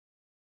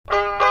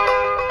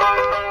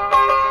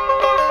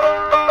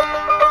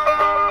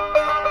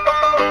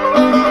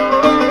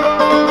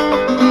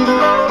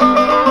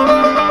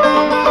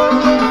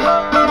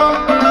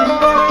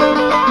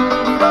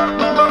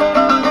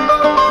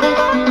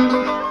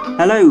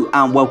Hello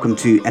and welcome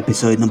to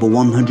episode number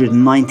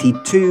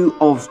 192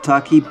 of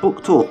Turkey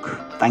Book Talk.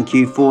 Thank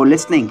you for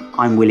listening.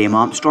 I'm William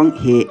Armstrong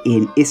here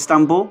in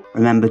Istanbul.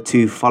 Remember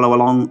to follow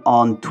along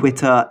on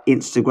Twitter,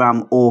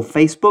 Instagram or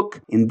Facebook.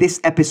 In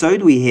this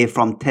episode we hear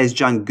from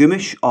Tezcan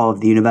Gümüş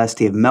of the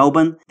University of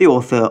Melbourne, the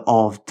author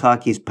of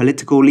Turkey's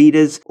Political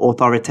Leaders,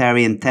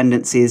 Authoritarian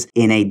Tendencies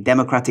in a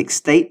Democratic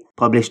State,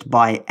 published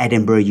by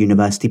Edinburgh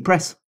University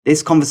Press.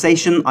 This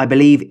conversation, I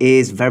believe,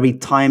 is very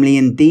timely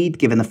indeed,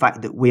 given the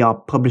fact that we are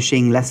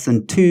publishing less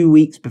than 2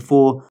 weeks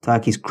before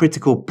Turkey's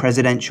critical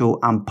presidential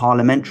and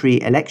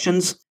parliamentary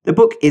elections. The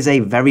book is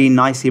a very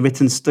nicely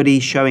written study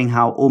showing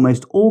how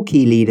almost all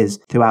key leaders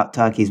throughout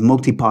Turkey's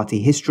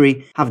multi-party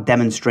history have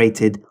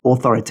demonstrated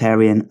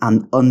authoritarian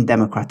and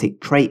undemocratic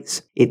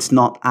traits. It's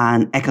not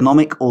an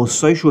economic or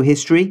social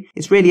history,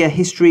 it's really a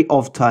history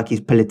of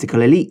Turkey's political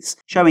elites,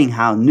 showing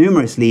how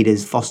numerous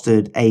leaders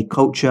fostered a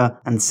culture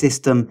and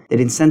system that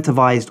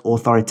incentivized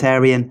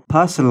authoritarian,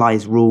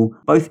 personalized rule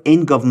both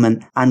in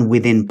government and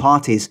within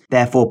parties,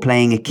 therefore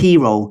playing a key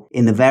role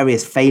in the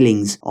various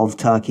failings of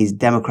Turkey's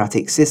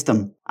democratic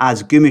system.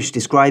 As Gümüş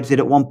describes it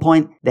at one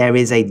point, there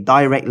is a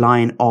direct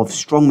line of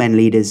strongmen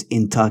leaders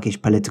in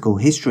Turkish political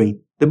history.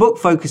 The book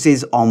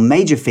focuses on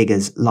major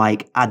figures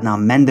like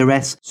Adnan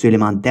Menderes,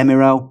 Süleyman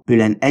Demirel,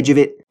 Bülent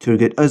Ecevit,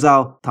 Turgut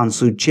Özal,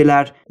 Tansu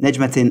Çiller,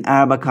 Necmettin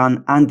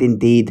Erbakan, and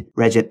indeed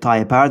Recep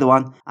Tayyip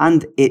Erdogan,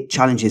 and it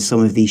challenges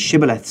some of these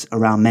shibboleths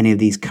around many of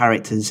these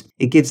characters.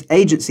 It gives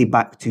agency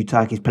back to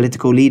Turkey's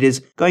political leaders,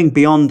 going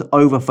beyond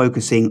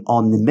over-focusing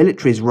on the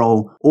military's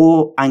role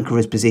or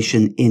Ankara's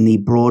position in the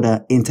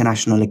broader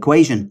international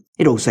equation.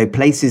 It also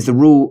places the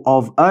rule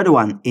of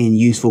Erdogan in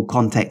useful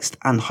context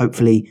and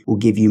hopefully will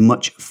give you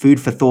much food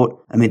for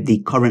thought amid the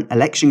current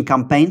election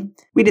campaign.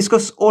 We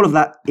discuss all of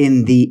that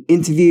in the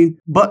interview,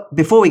 but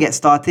before we get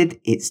started,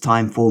 it's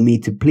time for me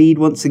to plead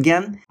once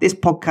again. This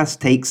podcast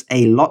takes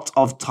a lot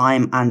of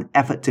time and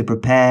effort to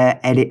prepare,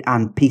 edit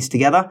and piece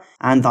together,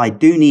 and I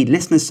do need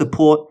listeners'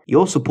 support,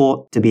 your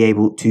support, to be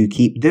able to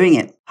keep doing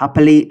it.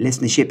 Happily,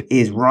 listenership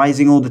is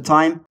rising all the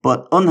time,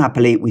 but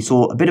unhappily, we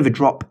saw a bit of a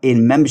drop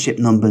in membership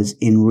numbers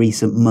in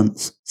recent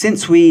months.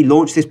 Since we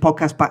launched this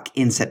podcast back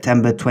in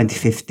September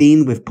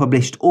 2015, we've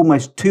published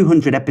almost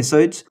 200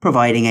 episodes,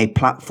 providing a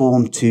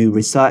platform to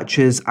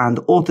researchers and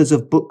authors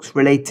of books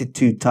related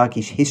to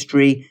Turkish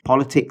history,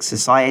 politics,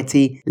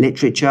 society,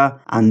 literature,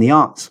 and the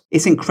arts.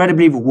 It's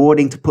incredibly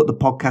rewarding to put the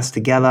podcast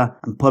together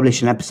and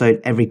publish an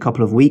episode every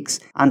couple of weeks,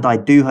 and I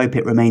do hope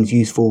it remains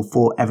useful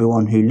for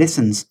everyone who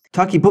listens.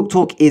 Turkey Book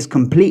Talk is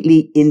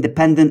completely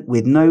independent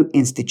with no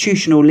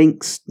institutional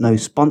links, no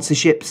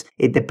sponsorships.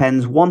 It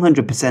depends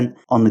 100%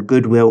 on the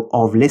goodwill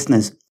of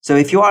listeners. So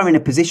if you are in a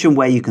position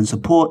where you can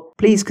support,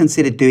 please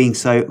consider doing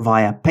so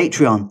via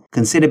Patreon.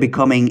 Consider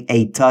becoming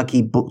a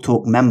Turkey Book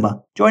Talk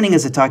member. Joining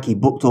as a Turkey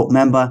Book Talk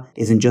member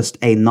isn't just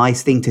a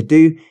nice thing to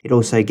do, it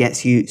also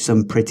gets you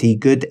some pretty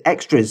good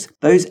extras.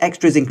 Those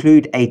extras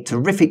include a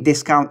terrific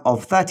discount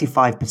of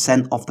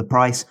 35% off the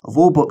price of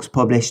all books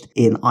published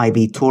in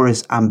IB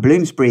Tauris and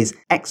Bloomsbury's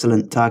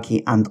excellent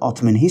Turkey and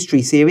Ottoman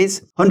history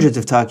series. Hundreds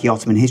of Turkey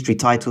Ottoman history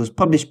titles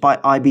published by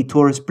IB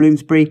Tauris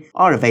Bloomsbury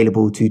are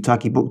available to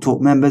Turkey Book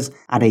Talk members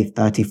at a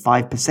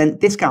 35%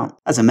 discount.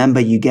 As a member,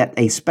 you get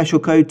a special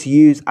code to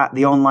use at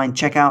the online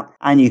checkout,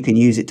 and you can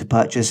use it to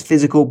purchase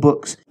physical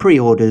books,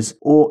 pre-orders,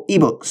 or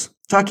ebooks.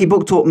 Turkey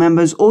Book Talk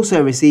members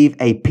also receive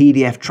a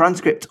PDF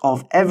transcript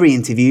of every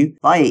interview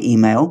via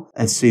email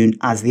as soon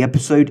as the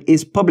episode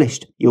is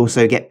published. You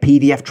also get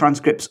PDF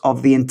transcripts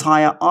of the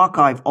entire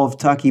archive of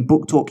Turkey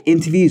Book Talk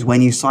interviews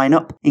when you sign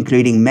up,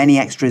 including many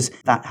extras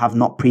that have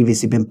not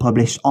previously been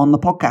published on the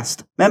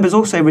podcast. Members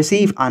also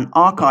receive an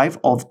archive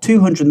of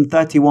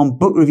 231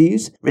 book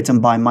reviews written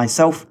by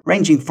myself,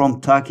 ranging from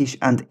Turkish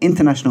and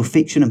international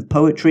fiction and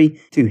poetry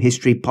to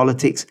history,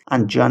 politics,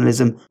 and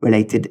journalism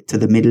related to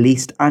the Middle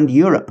East and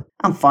Europe.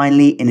 And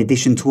finally, in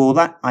addition to all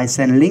that, I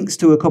send links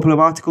to a couple of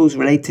articles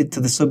related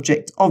to the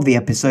subject of the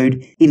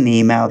episode in the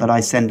email that I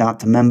send out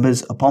to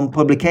members upon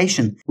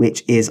publication,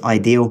 which is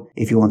ideal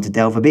if you want to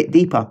delve a bit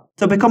deeper.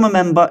 To become a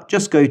member,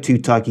 just go to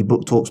Turkey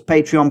Book Talk's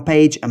Patreon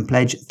page and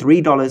pledge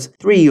 $3,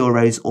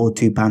 €3 or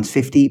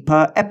 £2.50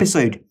 per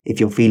episode. If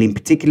you're feeling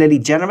particularly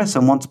generous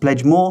and want to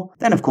pledge more,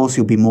 then of course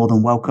you'll be more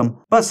than welcome.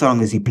 But so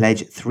long as you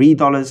pledge $3,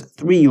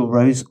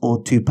 €3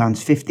 or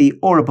 £2.50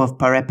 or above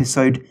per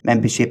episode,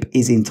 membership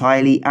is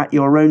entirely at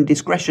your own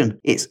discretion.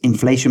 It's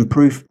inflation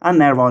proof and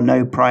there are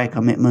no prior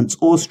commitments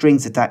or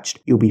strings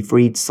attached. You'll be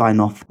free to sign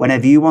off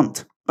whenever you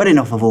want. But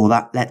enough of all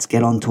that, let's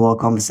get on to our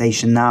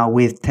conversation now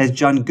with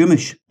Tezcan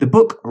Gümüş. The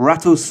book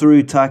rattles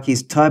through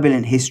Turkey's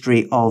turbulent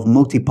history of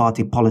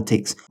multi-party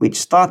politics, which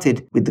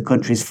started with the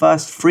country's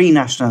first free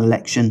national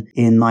election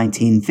in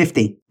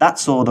 1950. That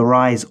saw the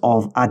rise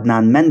of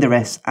Adnan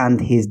Menderes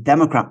and his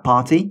Democrat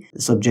Party,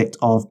 the subject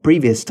of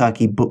previous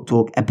Turkey Book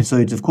Talk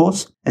episodes, of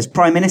course. As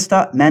Prime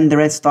Minister,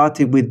 Menderes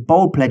started with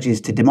bold pledges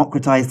to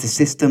democratize the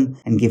system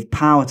and give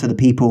power to the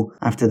people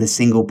after the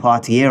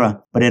single-party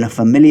era. But in a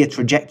familiar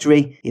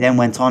trajectory, he then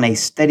went on a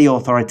steady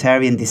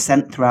authoritarian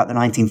descent throughout the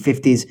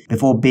 1950s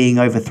before being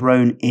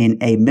overthrown in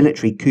a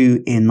military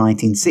coup in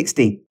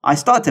 1960. I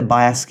started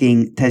by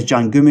asking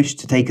Tezcan Gümüş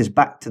to take us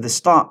back to the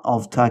start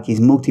of Turkey's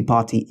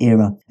multi-party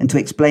era and to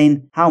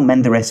explain how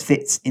Menderes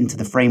fits into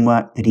the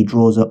framework that he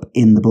draws up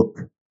in the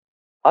book.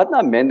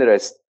 Adnan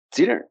Menderes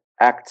didn't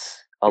act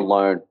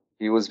alone.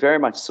 He was very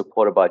much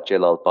supported by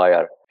Celal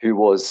Bayar, who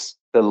was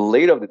the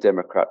leader of the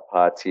Democrat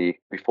Party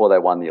before they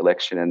won the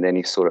election, and then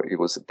he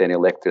was then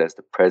elected as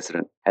the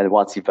president. And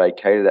once he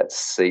vacated that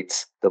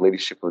seat, the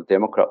leadership of the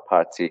Democrat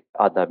Party,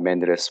 Adnan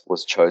Menderes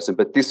was chosen.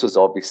 But this was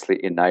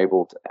obviously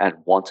enabled and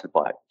wanted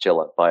by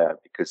Celal Bayar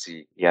because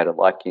he had a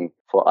liking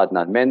for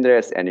Adnan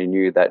Menderes, and he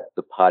knew that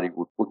the party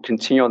would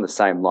continue on the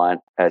same line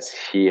as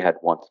he had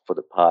wanted for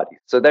the party.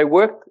 So they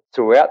worked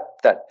throughout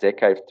that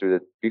decade through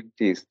the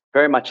 50s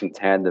very much in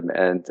tandem,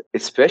 and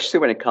especially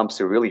when it comes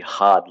to really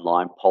hard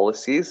line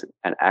policies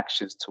and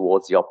actions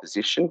towards the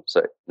opposition,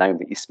 so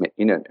namely İsmet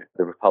İnönü,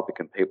 the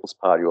Republican People's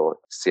Party or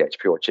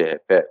CHP or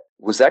CHP,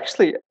 was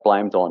actually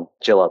blamed on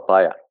Celal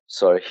Bayar.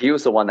 So he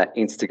was the one that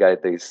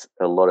instigated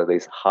a lot of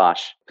these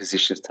harsh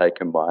positions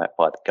taken by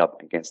the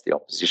government against the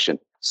opposition.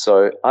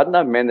 So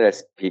Adnan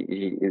Menderes,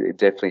 he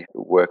definitely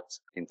worked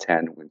in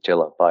tandem with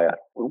Celal Bayar.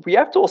 We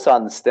have to also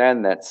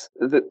understand that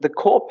the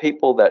core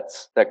people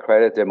that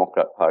created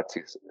Democrat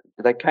parties,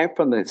 they came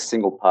from the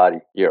single party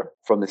era,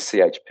 from the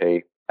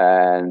CHP,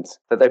 and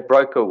that they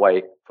broke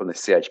away from the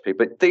CHP.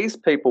 But these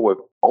people were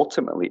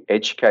ultimately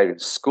educated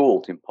and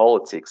schooled in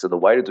politics, or the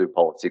way to do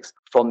politics,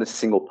 from the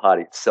single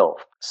party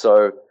itself.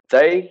 So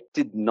they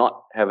did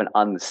not have an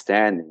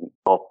understanding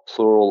of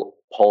plural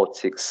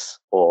politics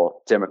or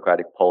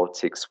democratic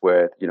politics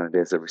where,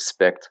 there's a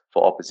respect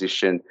for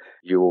opposition,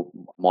 you will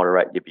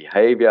moderate your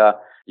behavior,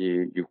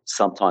 you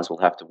sometimes will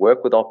have to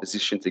work with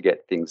opposition to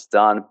get things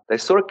done. They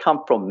sort of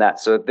come from that.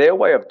 So their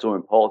way of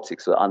doing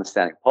politics or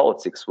understanding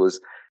politics was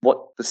what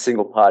the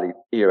single party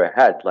era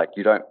had, like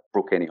you don't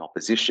brook any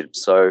opposition.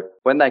 So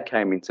when they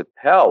came into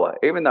power,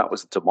 even though it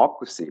was a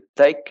democracy,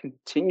 they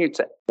continued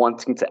to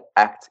wanting to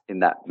act in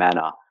that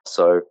manner.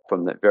 So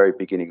from the very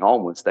beginning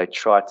onwards, they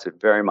tried to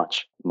very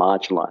much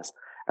marginalize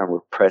and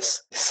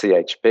repress the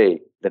CHP,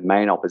 the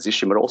main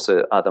opposition, but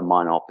also other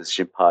minor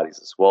opposition parties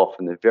as well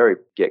from the very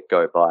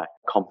get-go by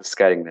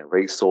confiscating their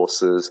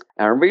resources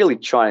and really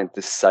trying to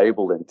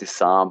disable and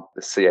disarm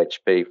the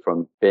CHP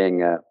from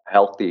being a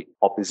healthy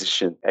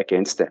opposition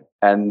against them.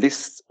 And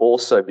this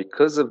also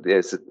because of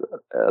there's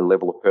a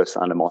level of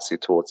personal animosity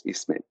towards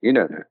İsmet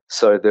İnönü.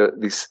 So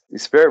this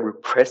very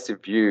repressive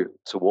view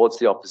towards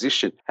the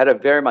opposition had a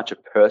very much a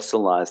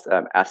personalized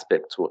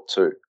aspect to it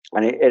too.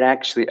 And it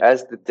actually,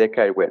 as the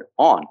decade went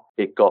on,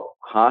 it got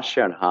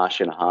harsher and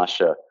harsher and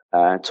harsher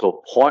to a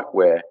point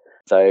where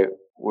they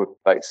were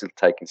basically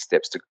taking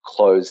steps to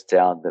close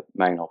down the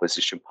main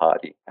opposition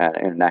party and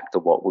enact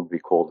what would be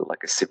called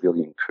like a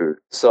civilian coup.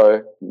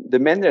 So the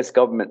Menderes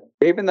government,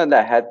 even though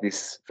they had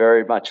this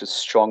very much a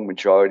strong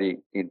majority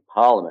in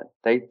parliament,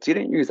 they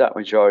didn't use that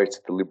majority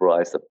to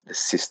liberalise the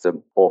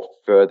system or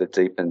further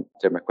deepen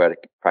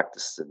democratic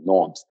practices and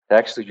norms. They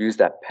actually used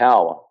that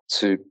power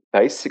to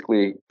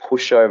basically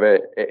push over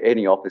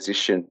any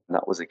opposition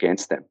that was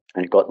against them.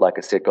 And it got, like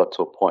I said, got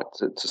to a point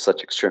to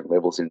such extreme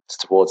levels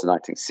towards the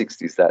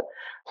 1960s that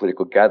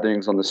political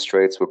gatherings on the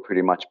streets were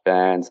pretty much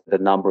banned. The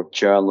number of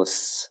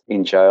journalists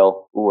in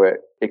jail were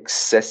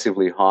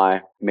excessively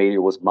high. Media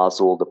was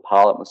muzzled. The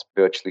parliament was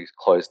virtually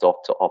closed off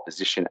to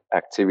opposition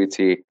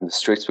activity. And the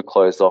streets were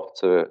closed off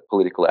to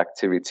political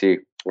activity.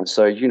 And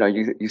so,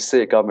 you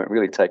see a government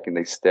really taking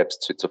these steps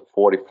to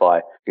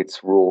fortify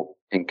its rule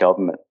in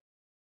government.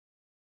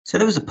 So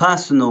there was a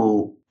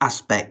personal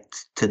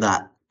aspect to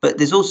that, but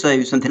there's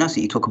also something else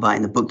that you talk about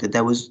in the book, that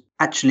there was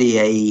actually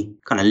a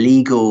kind of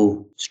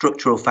legal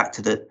structural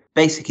factor that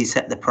basically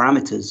set the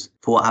parameters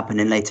for what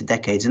happened in later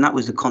decades. And that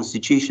was the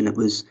constitution that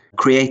was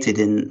created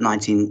in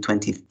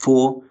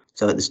 1924.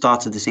 So at the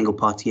start of the single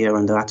party era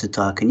under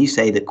Ataturk. And you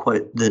say that,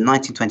 quote, the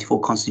 1924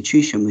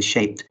 constitution was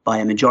shaped by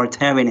a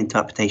majoritarian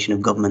interpretation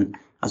of government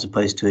as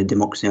opposed to a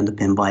democracy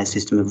underpinned by a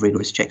system of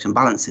rigorous checks and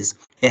balances.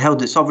 It held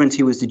that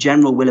sovereignty was the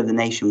general will of the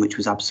nation, which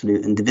was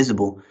absolute and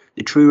divisible.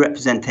 The true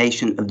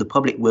representation of the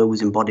public will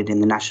was embodied in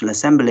the National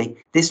Assembly.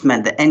 This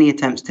meant that any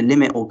attempts to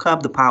limit or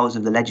curb the powers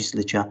of the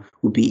legislature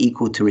would be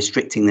equal to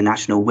restricting the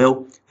national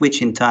will,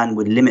 which in turn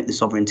would limit the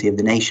sovereignty of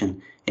the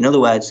nation. In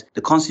other words,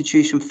 the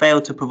Constitution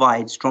failed to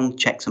provide strong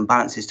checks and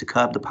balances to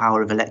curb the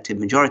power of elected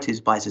majorities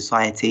by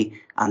society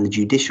and the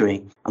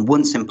judiciary. And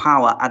once in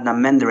power,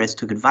 Adnan Menderes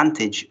took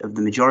advantage of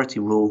the majority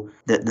rule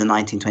that the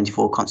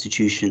 1924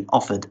 Constitution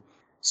offered.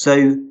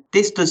 So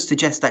this does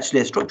suggest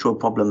actually a structural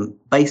problem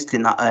based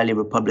in that early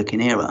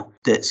Republican era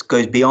that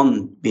goes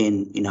beyond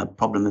being, a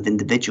problem of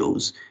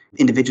individuals.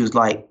 Individuals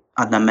like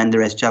Adnan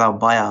Menderes, Jalal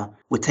Bayar,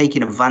 were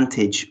taking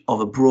advantage of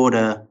a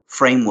broader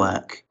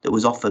framework that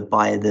was offered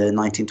by the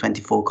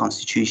 1924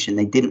 constitution.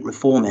 They didn't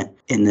reform it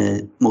in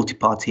the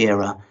multi-party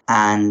era.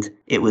 And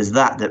it was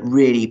that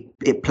really,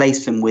 it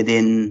placed them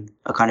within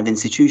a kind of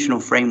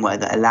institutional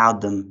framework that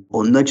allowed them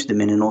or nudged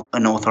them in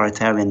an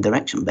authoritarian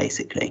direction,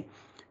 basically.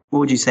 What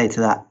would you say to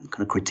that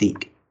kind of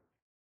critique?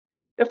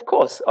 Of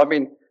course. I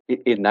mean,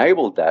 it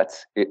enabled that,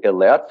 it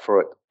allowed for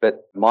it.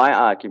 But my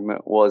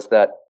argument was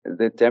that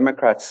the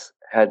Democrats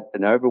had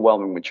an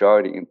overwhelming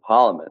majority in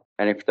parliament.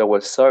 And if they were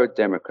so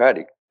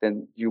democratic,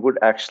 then you would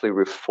actually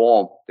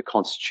reform the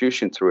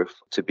constitution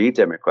to be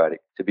democratic,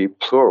 to be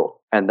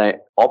plural. And they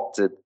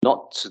opted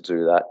not to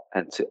do that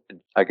and to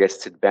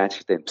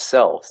advantage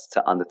themselves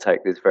to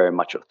undertake these very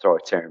much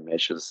authoritarian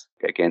measures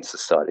against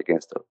society,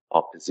 against the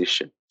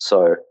opposition.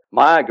 So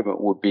my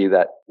argument would be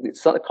that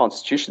it's not the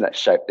constitution that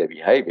shaped their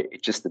behavior,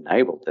 it just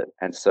enabled it.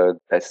 And so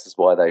this is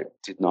why they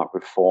did not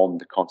reform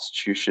the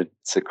constitution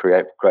to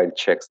create greater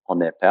checks on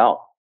their power.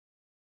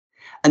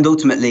 And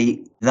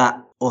ultimately,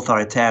 that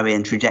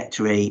authoritarian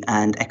trajectory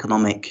and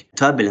economic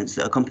turbulence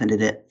that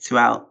accompanied it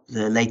throughout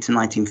the later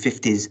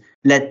 1950s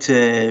led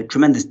to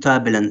tremendous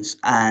turbulence,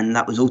 and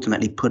that was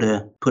ultimately put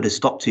a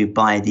stop to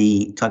by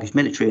the Turkish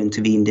military,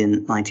 intervened in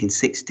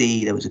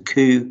 1960. There was a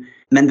coup.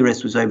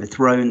 Menderes was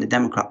overthrown. The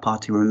Democrat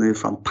Party removed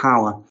from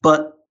power.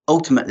 But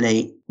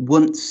ultimately,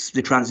 once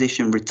the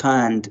transition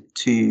returned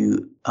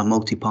to a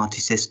multi-party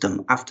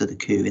system after the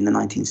coup in the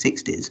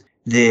 1960s,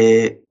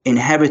 the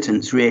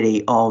inheritance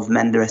really of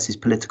Menderes's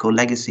political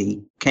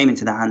legacy came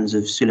into the hands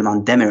of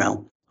Süleyman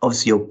Demirel.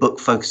 Obviously, your book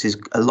focuses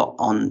a lot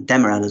on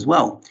Demirel as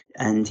well,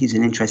 and he's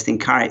an interesting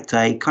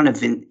character. He kind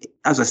of,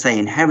 as I say,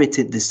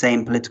 inherited the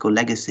same political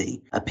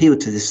legacy,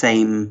 appealed to the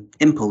same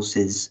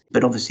impulses,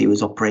 but obviously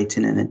was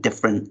operating in a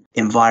different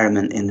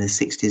environment in the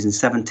 60s and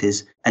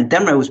 70s. And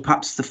Demirel was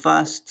perhaps the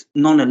first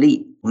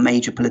non-elite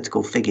major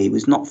political figure. He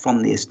was not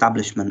from the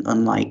establishment,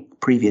 unlike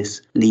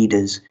previous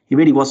leaders. He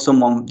really was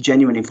someone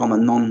genuinely from a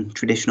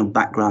non-traditional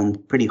background,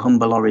 pretty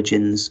humble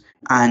origins,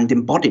 and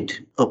embodied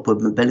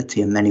upward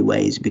mobility in many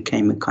ways. He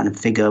became a kind of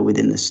figure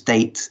within the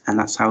state, and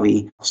that's how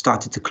he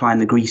started to climb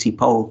the greasy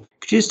pole.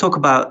 Could you just talk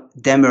about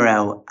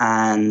Demirel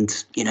and,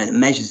 the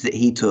measures that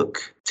he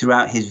took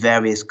throughout his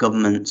various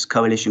governments,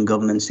 coalition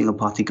governments,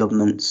 single-party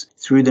governments,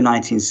 through the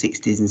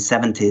 1960s and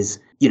 70s,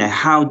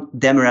 how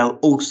Demirel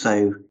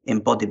also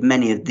embodied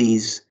many of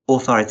these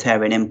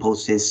authoritarian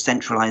impulses,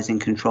 centralizing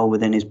control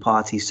within his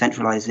party,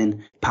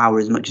 centralizing power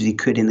as much as he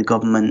could in the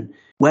government.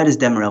 Where does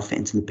Demirel fit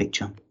into the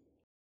picture?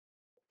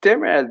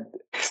 Demirel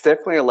is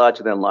definitely a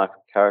larger-than-life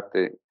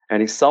character.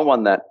 And he's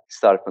someone that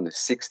started from the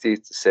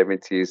 60s to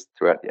 70s,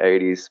 throughout the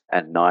 80s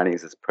and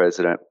 90s as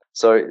president.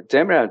 So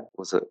Demirel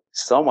was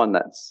someone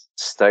that's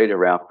stayed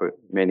around for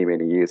many,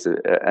 many years.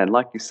 And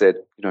like you said,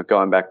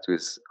 going back to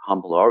his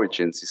humble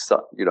origins, he's,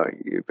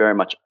 very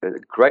much a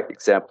great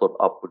example of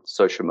upward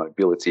social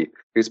mobility.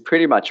 He was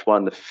pretty much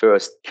one of the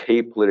first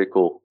key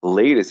political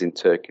leaders in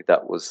Turkey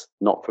that was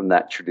not from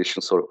that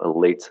traditional sort of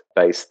elite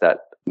base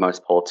that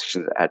most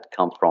politicians had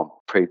come from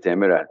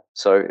pre-Demirel.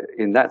 So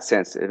in that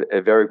sense,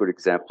 a very good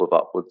example of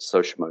upward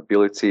social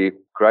mobility,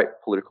 great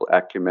political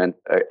acumen,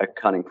 a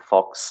cunning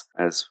fox,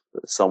 as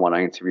someone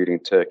I interviewed in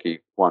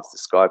Turkey once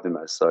described him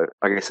as. So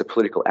I guess a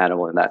political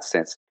animal in that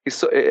sense.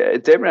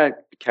 Demirel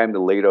became the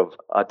leader of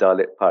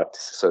Adalet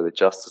Partisi, so the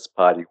Justice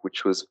Party,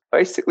 which was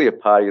basically a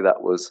party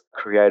that was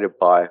created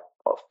by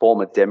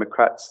former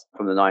Democrats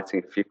from the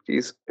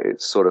 1950s. It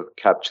sort of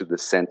captured the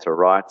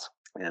centre-right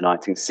in the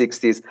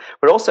 1960s.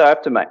 But also I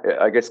have to make,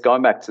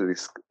 going back to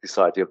this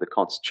idea of the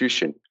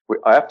Constitution,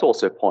 I have to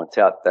also point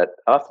out that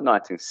after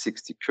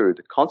 1960 coup,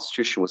 the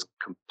Constitution was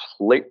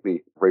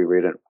completely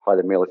rewritten by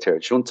the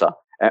military junta.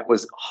 And it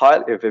was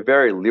a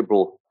very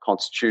liberal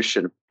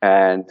constitution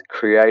and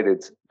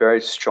created very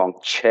strong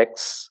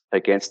checks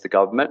against the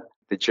government.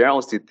 The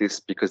generals did this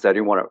because they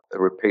didn't want a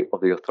repeat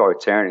of the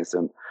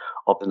authoritarianism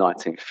of the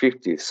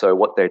 1950s. So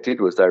what they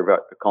did was they wrote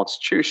a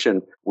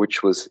constitution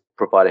which was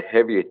provided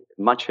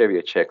much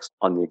heavier checks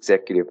on the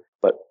executive,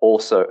 but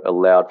also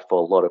allowed for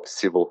a lot of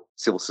civil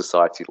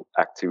society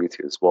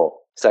activity as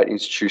well. State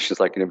institutions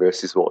like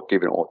universities were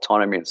given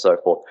autonomy and so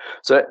forth.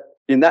 So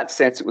in that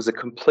sense, it was a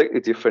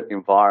completely different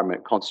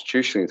environment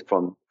constitutionally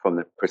from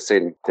the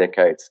preceding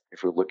decades,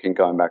 if we're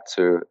going back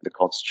to the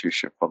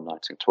constitution from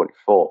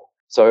 1924.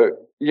 So,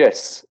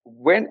 yes,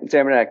 when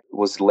Demirel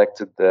was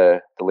elected the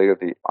leader of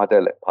the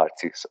Adalet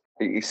Party,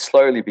 he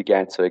slowly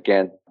began to,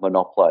 again,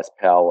 monopolize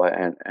power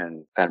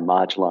and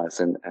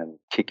marginalize and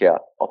kick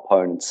out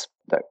opponents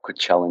that could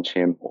challenge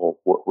him or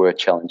were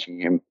challenging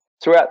him.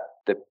 Throughout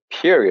the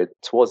period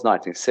towards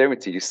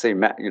 1970, you see,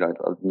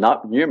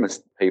 numerous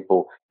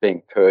people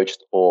being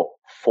purged or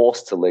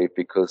forced to leave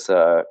because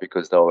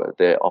they were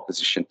their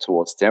opposition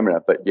towards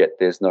Demirel, but yet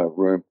there's no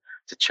room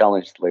to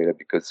challenge the leader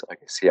because I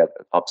guess he had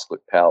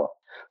absolute power.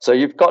 So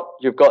you've got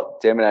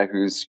Demirel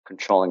who's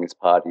controlling his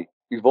party.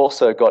 You've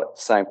also got at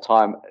the same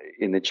time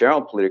in the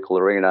general political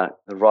arena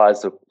the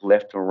rise of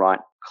left and right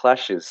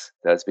clashes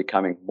that's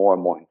becoming more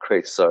and more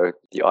increased. So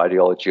the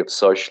ideology of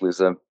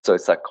socialism, so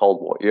it's that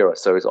Cold War era.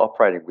 So he's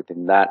operating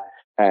within that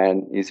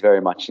and is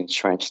very much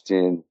entrenched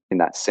in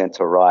that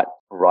centre-right,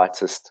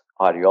 rightist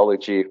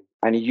ideology.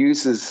 And he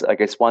uses, I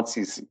guess, once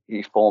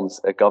he forms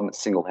a government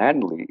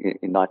single-handedly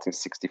in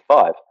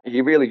 1965,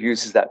 he really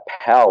uses that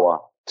power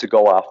to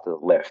go after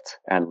the left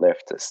and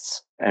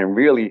leftists. And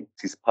really,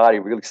 his party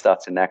really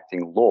starts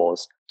enacting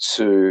laws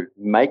to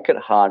make it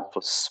hard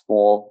for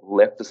small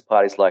leftist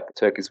parties like the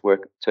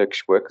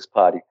Turkish Workers'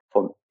 Party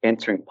from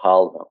entering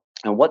parliament.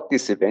 And what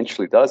this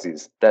eventually does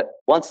is that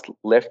once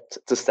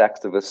leftist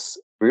activists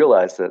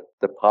realize that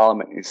the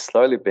parliament is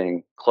slowly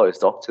being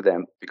closed off to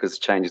them because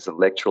it changes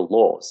electoral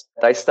laws,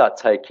 they start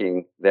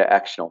taking their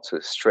action onto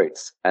the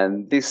streets.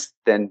 And this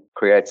then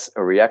creates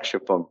a reaction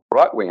from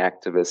right-wing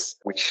activists,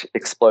 which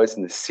explodes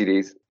in the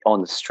cities,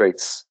 on the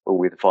streets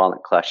with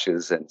violent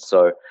clashes. And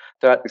so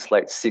throughout this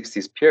late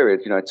 60s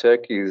period,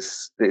 Turkey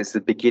is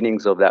the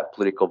beginnings of that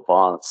political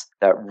violence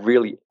that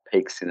really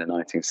peaks in the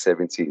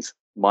 1970s.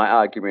 My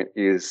argument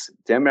is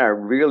Demirel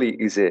really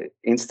is an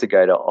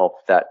instigator of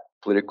that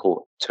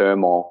political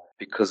turmoil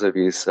because of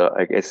his,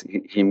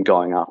 him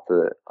going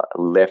after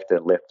left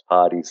and left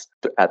parties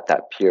at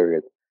that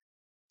period.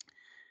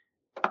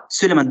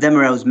 Süleyman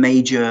Demirel's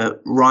major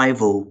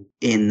rival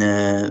in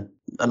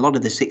a lot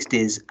of the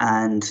 60s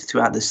and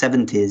throughout the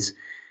 70s,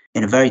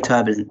 in a very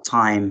turbulent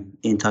time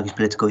in Turkish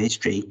political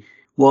history,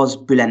 was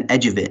Bülent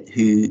Ecevit,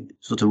 who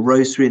sort of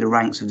rose through the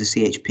ranks of the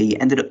CHP,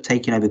 ended up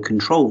taking over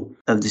control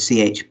of the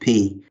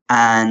CHP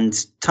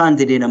and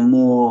turned it in a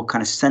more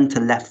kind of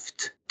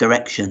centre-left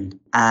direction.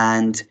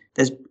 And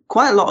there's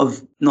quite a lot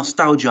of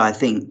nostalgia, I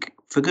think,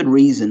 for good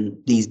reason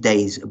these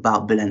days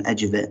about Bülent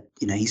Ecevit.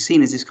 He's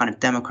seen as this kind of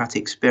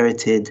democratic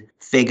spirited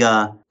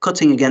figure,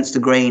 cutting against the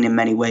grain in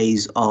many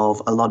ways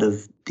of a lot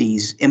of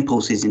these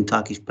impulses in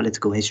Turkish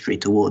political history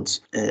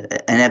towards an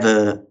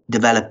ever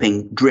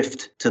developing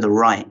drift to the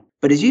right.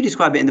 But as you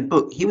describe it in the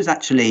book, he was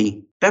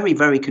actually very,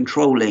 very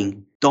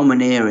controlling,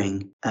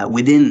 domineering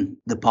within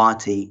the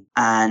party.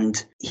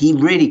 And he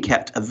really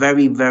kept a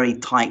very, very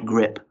tight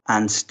grip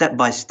and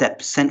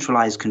step-by-step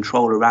centralized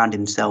control around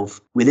himself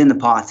within the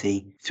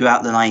party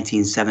throughout the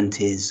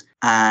 1970s.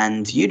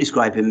 And you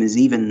describe him as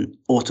even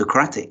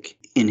autocratic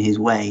in his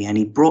way. And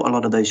he brought a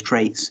lot of those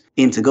traits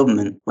into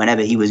government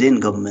whenever he was in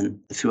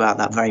government throughout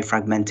that very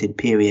fragmented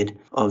period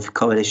of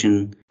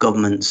coalition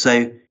government.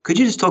 So could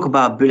you just talk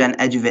about Bülent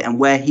Ecevit and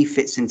where he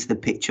fits into the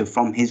picture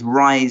from his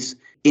rise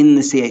in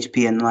the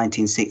CHP in the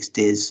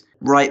 1960s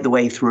right the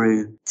way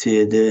through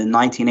to the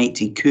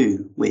 1980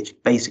 coup, which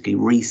basically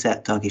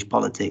reset Turkish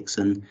politics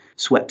and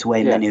swept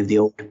away many of the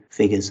old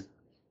figures?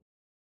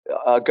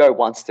 I'll go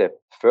one step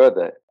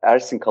further.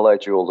 Ersin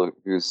Kılıçdaroğlu,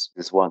 who's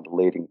one of the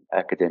leading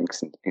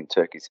academics in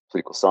Turkey's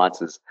political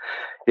sciences,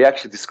 he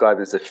actually described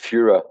him as a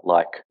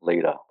Führer-like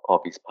leader of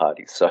his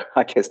party. So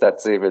I guess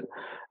that's even,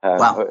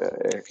 Wow.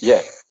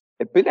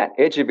 Bülent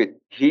Ecevit,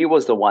 he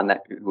was the one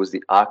that was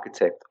the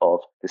architect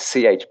of the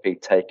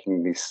CHP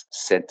taking this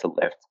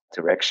centre-left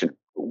direction.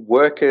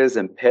 Workers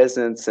and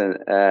peasants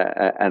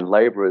and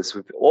labourers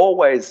have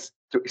always,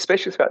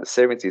 especially throughout the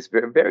 70s,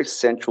 very, very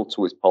central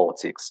to his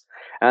politics.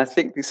 And I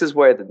think this is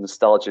where the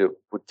nostalgia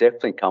would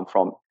definitely come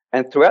from.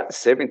 And throughout the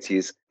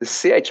 70s, the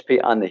CHP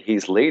under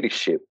his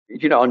leadership,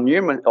 on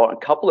a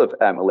couple of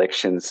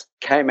elections,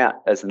 came out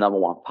as the number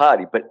one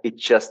party, but it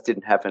just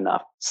didn't have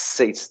enough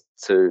seats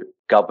to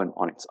govern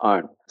on its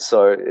own.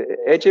 So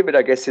Ecevit,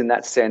 I guess in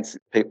that sense,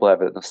 people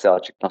have a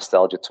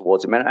nostalgia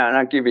towards him. And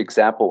I'll give you an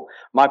example.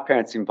 My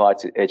parents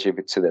invited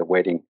Ecevit to their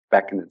wedding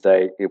back in the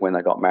day when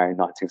they got married in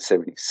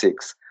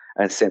 1976.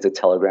 And sent a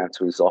telegram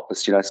to his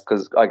office,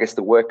 because I guess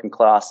the working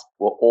class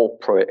were all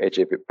pro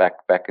Ecevit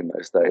back in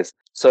those days.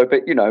 So,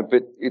 but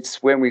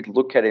it's when we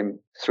look at him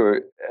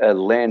through a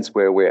lens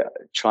where we're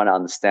trying to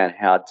understand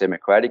how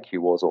democratic he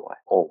was or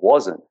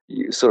wasn't,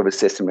 you sort of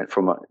assess him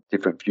from a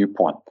different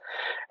viewpoint.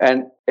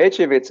 And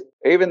Ecevit,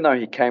 even though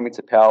he came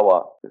into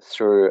power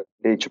through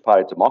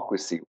inter-party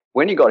democracy,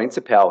 when he got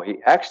into power, he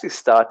actually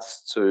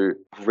starts to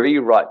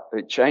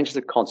change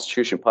the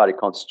party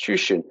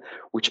constitution,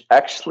 which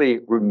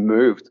actually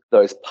removed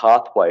those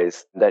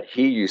pathways that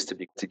he used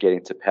to get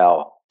into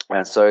power.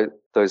 And so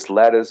those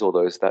ladders or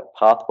that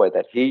pathway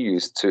that he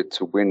used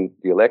to win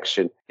the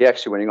election, he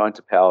actually, when he got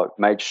into power,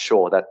 made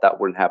sure that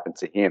wouldn't happen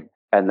to him.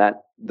 And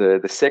that the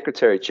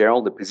Secretary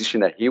General, the position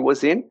that he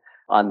was in,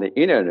 under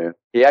İnönü,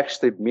 he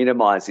actually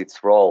minimized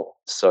its role.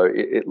 So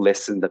it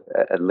lessened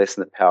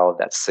the power of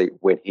that seat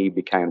when he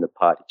became the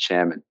party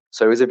chairman.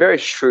 So he was a very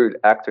shrewd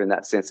actor in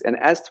that sense. And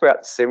as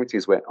throughout the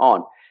 70s went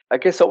on, I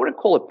guess I wouldn't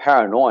call it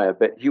paranoia,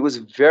 but he was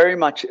very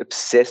much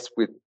obsessed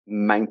with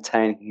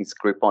maintaining his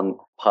grip on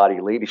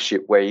party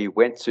leadership, where he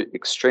went to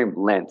extreme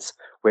lengths,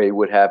 where he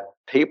would have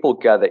people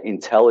gather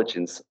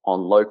intelligence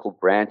on local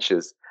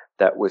branches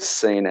that was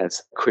seen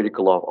as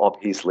critical of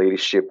his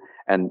leadership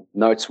and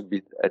notes would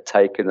be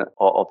taken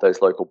of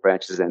those local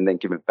branches and then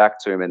given back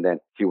to him, and then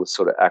he would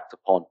sort of act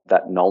upon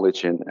that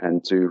knowledge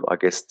and do, I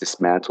guess,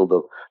 dismantle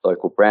the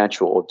local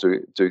branch or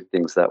do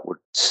things that would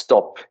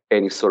stop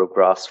any sort of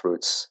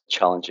grassroots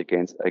challenge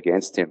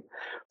against him.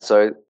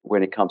 So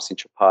when it comes to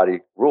intra-party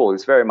rule,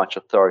 it's very much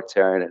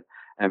authoritarian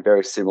and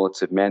very similar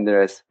to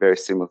Menderes, very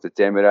similar to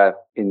Demirel,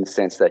 in the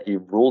sense that he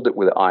ruled it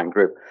with an iron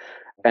grip.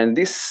 And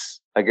this,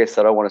 I guess,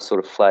 I don't want to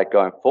sort of flag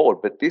going forward,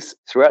 but this,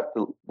 throughout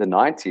the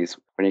 90s,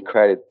 when he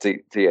created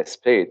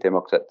DSP,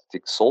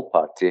 Democratic Sol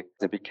Party,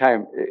 it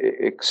became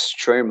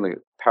extremely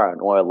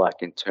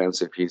paranoia-like in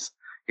terms of his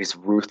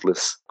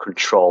ruthless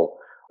control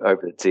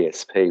over the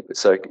DSP. But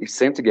so it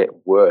seemed to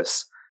get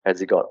worse as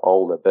he got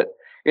older. But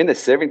in the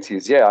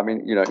 70s, yeah, I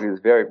mean, you know, it was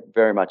very,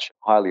 very much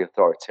highly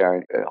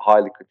authoritarian,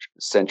 highly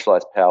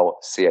centralized power,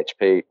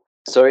 CHP.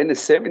 So in the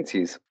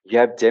 70s, you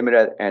have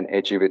Demirel and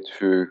Ecevit,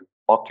 who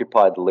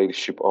occupied the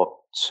leadership of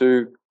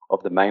two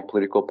of the main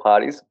political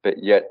parties,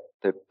 but yet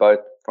they're both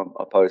from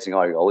opposing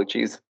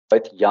ideologies,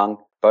 both young,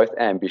 both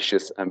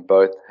ambitious, and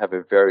both have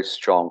a very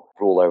strong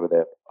rule over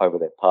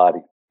their party.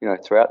 You know,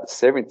 throughout the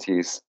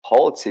 70s,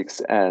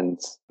 politics and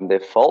their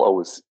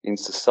followers in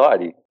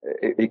society,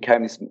 it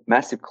became this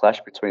massive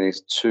clash between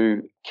these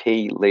two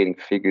key leading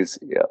figures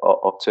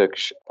of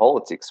Turkish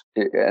politics.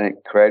 And it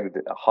created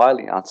a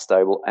highly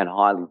unstable and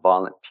highly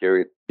violent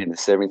period in the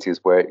 70s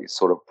where it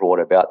sort of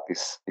brought about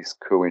this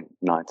coup in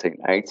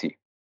 1980.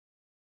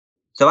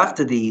 So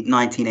after the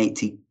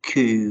 1980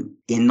 coup,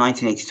 in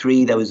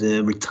 1983, there was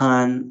a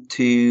return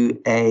to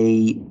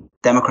a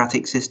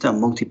democratic system,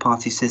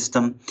 multi-party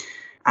system.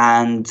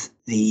 And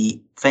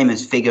the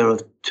famous figure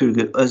of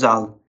Turgut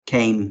Özal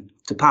came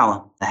to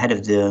power, the head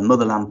of the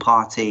Motherland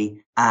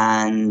Party,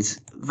 and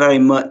very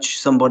much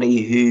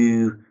somebody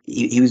who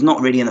he was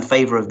not really in the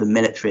favour of the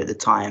military at the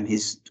time.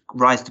 His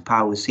rise to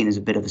power was seen as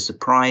a bit of a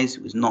surprise.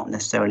 It was not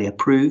necessarily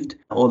approved,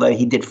 although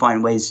he did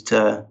find ways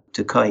to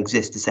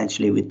coexist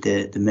essentially with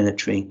the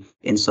military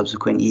in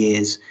subsequent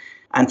years.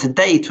 And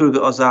today,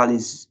 Turgut Özal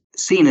is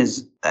seen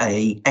as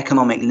an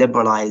economic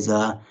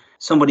liberaliser,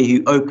 somebody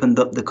who opened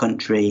up the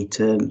country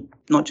to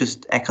not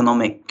just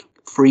economic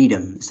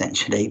freedom,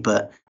 essentially,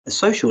 but a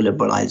social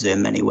liberaliser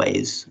in many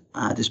ways.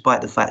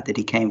 Despite the fact that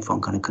he came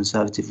from kind of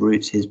conservative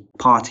roots, his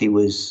party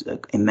was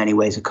in many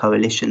ways a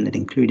coalition that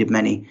included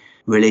many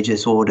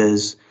religious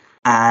orders.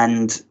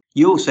 And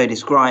you also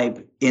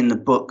describe in the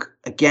book,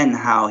 again,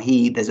 how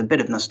there's a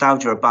bit of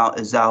nostalgia about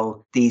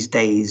Özal these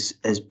days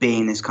as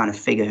being this kind of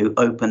figure who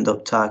opened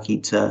up Turkey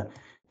to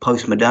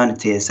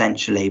post-modernity,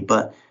 essentially.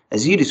 But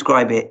as you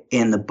describe it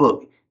in the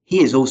book,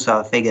 he is also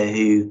a figure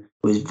who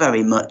was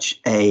very much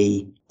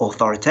a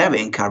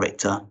authoritarian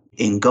character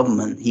in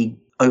government. He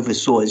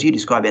oversaw, as you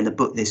describe it in the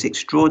book, this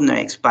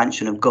extraordinary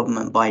expansion of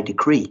government by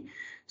decree.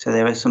 So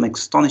there are some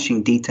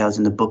astonishing details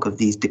in the book of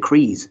these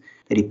decrees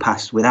that he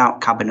passed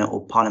without cabinet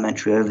or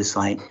parliamentary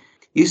oversight.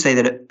 You say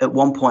that at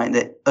one point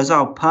that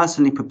Özal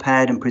personally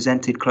prepared and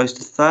presented close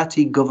to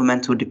 30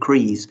 governmental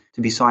decrees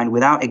to be signed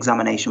without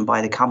examination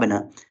by the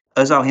cabinet.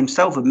 Özal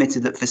himself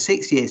admitted that for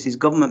 6 years his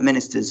government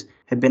ministers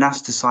had been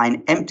asked to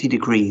sign empty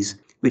decrees,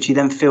 which he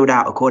then filled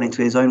out according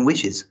to his own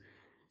wishes.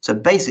 So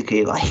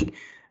basically like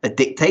a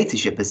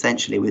dictatorship,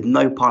 essentially, with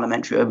no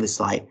parliamentary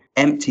oversight,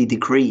 empty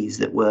decrees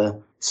that were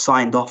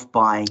signed off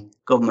by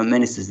government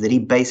ministers that he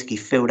basically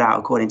filled out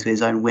according to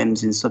his own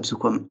whims in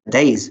subsequent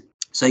days.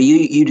 So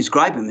you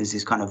describe him as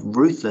this kind of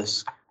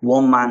ruthless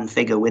one-man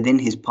figure within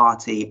his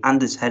party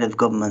and as head of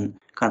government,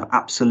 kind of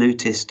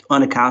absolutist,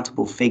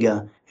 unaccountable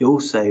figure who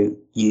also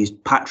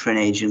used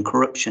patronage and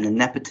corruption and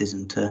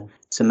nepotism to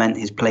cement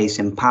his place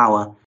in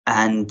power.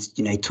 And,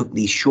 you know, he took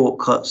these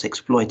shortcuts,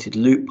 exploited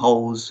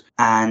loopholes,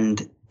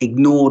 and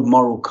ignored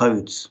moral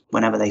codes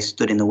whenever they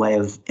stood in the way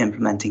of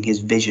implementing his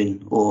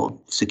vision or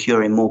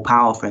securing more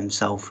power for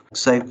himself.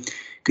 So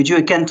could you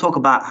again talk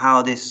about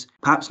how this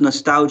perhaps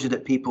nostalgia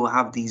that people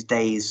have these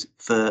days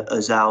for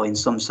Özal in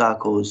some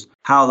circles,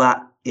 how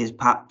that is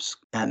perhaps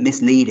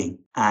misleading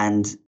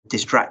and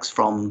distracts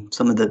from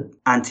some of the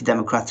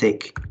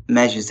anti-democratic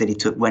measures that he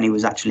took when he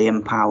was actually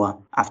in power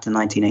after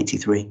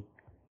 1983?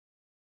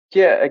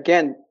 Yeah,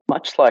 again,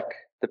 much like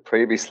the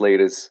previous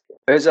leaders,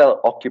 Özal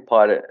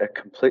occupied a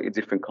completely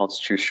different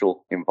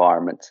constitutional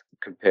environment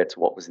compared to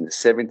what was in the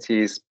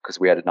 70s, because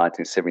we had a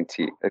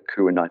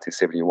coup in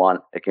 1971.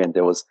 Again,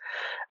 there was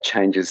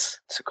changes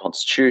to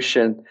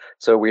constitution.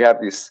 So we have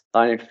this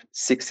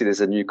 1960,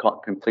 there's a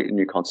completely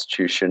new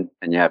constitution,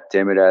 and you have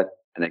Demirel.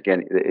 And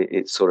again,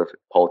 it sort of,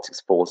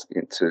 politics falls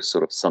into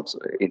sort of some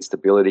sort of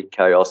instability,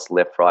 chaos,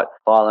 left-right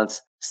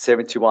violence.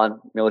 71,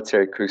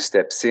 military coup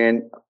steps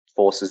in,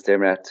 forces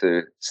Demirel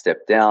to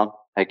step down.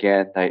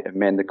 Again, they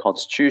amend the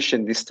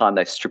constitution. This time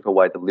they strip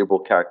away a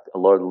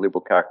lot of the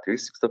liberal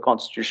characteristics of the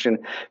constitution,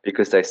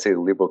 because they see the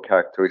liberal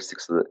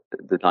characteristics of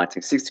the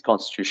 1960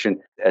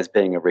 constitution as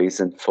being a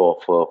reason for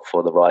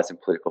the rise in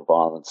political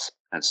violence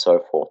and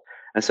so forth.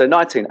 And so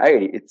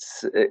 1980,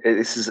 it's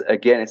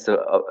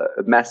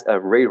a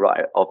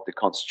rewrite of the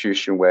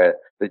constitution where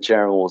the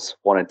generals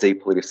want to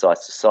depoliticize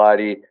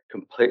society,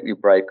 completely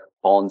break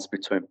bonds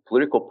between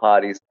political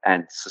parties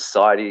and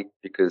society,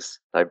 because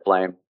they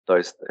blame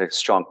those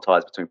strong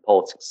ties between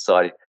politics and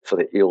society for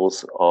the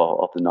ills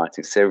of the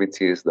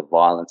 1970s, the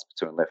violence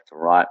between left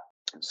and right,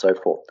 and so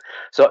forth.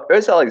 So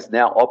Özal is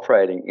now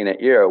operating in an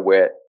era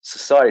where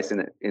society is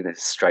in a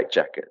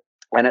straitjacket.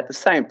 And at the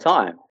same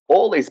time,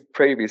 all these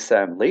previous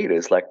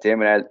leaders like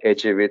Demirel,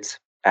 Ecevit,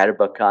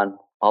 Erbakan,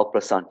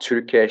 Alparslan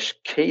Türkeş,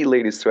 key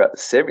leaders throughout the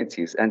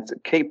 70s and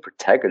key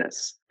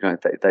protagonists,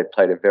 they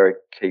played a very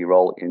key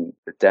role in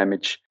the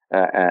damage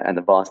and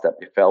the violence that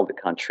befell the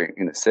country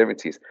in the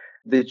 70s.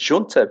 The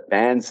junta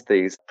bans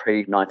these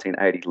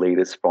pre-1980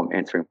 leaders from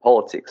entering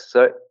politics.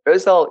 So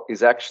Özal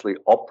is actually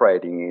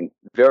operating in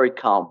very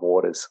calm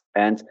waters.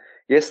 And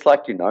yes,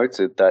 like you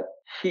noted, that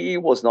he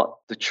was not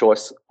the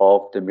choice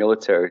of the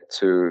military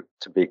to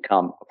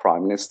become a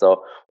prime minister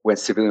when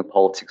civilian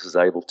politics was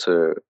able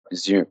to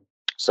resume.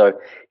 So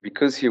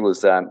because he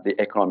was the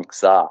economic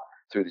czar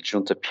through the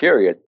junta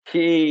period,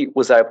 he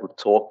was able to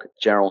talk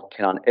General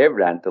Kenan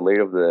Evren, the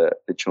leader of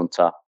the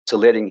junta, to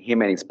letting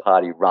him and his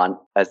party run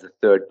as the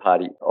third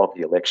party of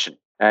the election.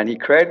 And he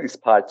created this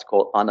party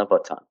called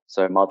Anavatan,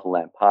 so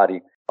Motherland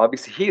Party.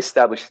 Obviously, he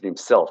established it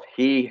himself.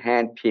 He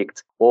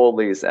handpicked all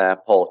these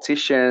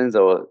politicians,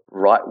 or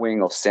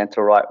right-wing or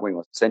centre-right-wing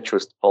or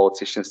centrist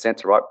politicians,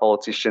 centre-right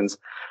politicians,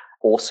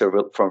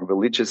 also from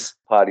religious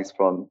parties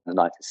from the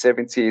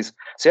 1970s.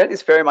 So he had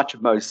this very much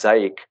a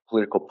mosaic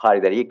political party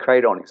that he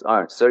created on his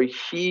own. So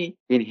he,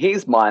 in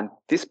his mind,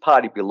 this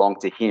party belonged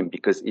to him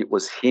because it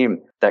was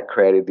him that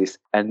created this.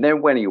 And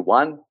then when he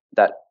won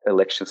that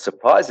election,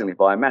 surprisingly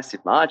by a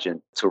massive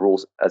margin, to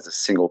rule as a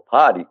single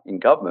party in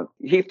government,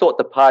 he thought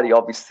the party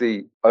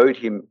obviously owed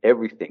him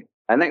everything.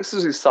 And this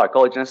is his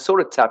psychology. And I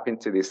sort of tap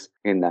into this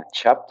in that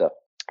chapter.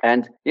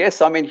 And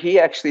yes, I mean, he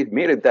actually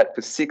admitted that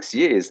for 6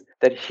 years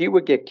that he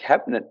would get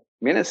cabinet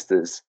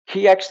ministers.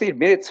 He actually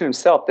admitted to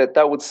himself that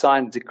they would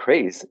sign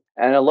decrees.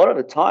 And a lot of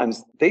the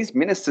times, these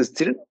ministers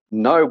didn't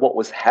know what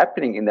was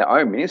happening in their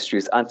own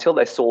ministries until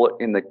they saw it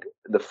in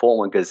the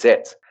formal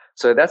gazette.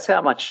 So that's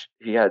how much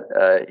he had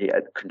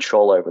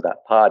control over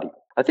that party.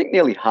 I think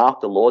nearly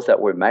half the laws that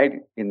were made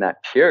in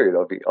that period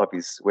of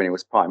his when he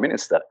was prime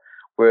minister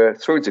were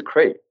through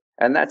decree.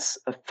 And that's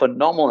a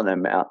phenomenal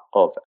amount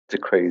of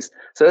decrees.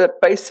 So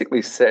that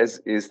basically says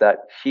is that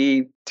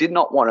he did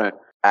not want to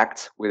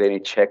act with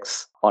any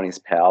checks on his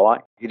power.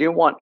 He didn't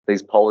want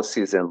these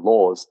policies and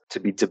laws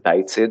to be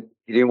debated.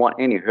 He didn't want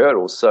any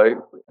hurdles.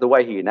 So the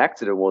way he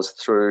enacted it was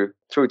through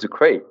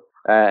decree.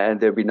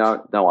 And there'd be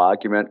no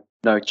argument,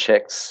 no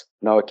checks,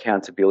 no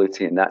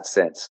accountability in that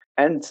sense.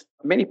 And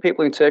many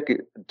people in Turkey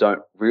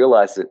don't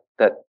realize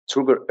that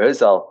Turgut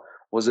Özal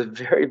was a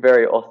very,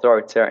 very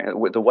authoritarian.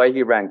 The way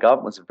he ran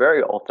government was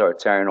very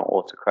authoritarian or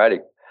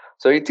autocratic.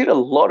 So he did a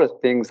lot of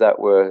things that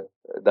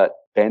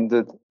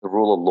bended the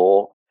rule of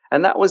law.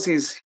 And that was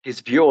his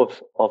view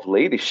of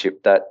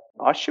leadership, that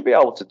I should be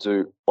able to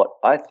do what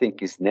I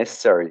think is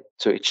necessary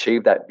to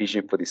achieve that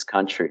vision for this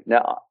country.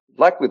 Now,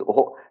 like with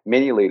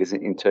many leaders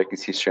in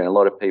Turkey's history, and a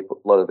lot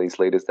of these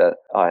leaders that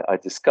I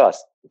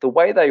discussed, the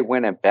way they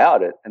went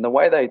about it and the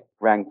way they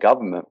ran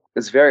government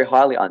was very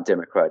highly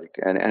undemocratic.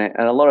 And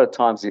a lot of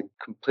times it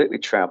completely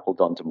trampled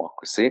on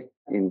democracy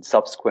and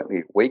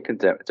subsequently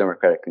weakened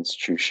democratic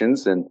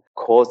institutions and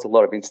caused a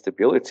lot of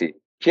instability.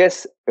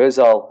 Yes,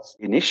 Özal's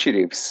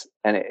initiatives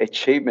and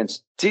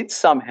achievements did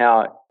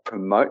somehow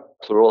promote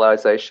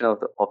pluralization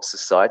of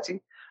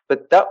society,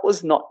 but that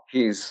was not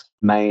his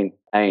main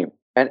aim.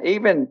 And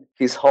even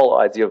his whole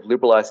idea of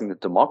liberalizing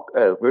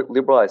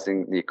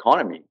the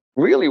economy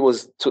really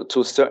was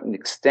to a certain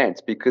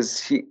extent, because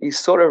he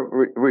sort of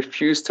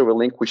refused to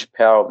relinquish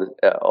power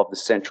of the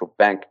central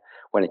bank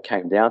when it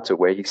came down to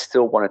where he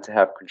still wanted to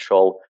have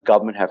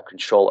government have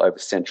control over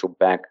central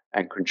bank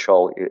and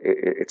control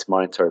its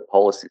monetary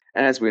policy.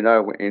 And as we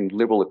know, in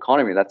liberal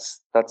economy,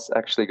 that's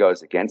actually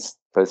goes against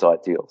those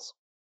ideals.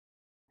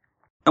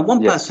 And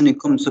one person who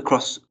comes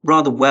across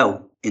rather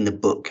well in the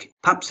book,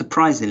 perhaps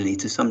surprisingly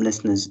to some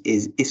listeners,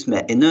 is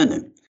İsmet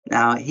İnönü.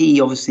 Now, he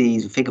obviously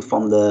is a figure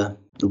from the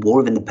War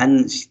of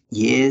Independence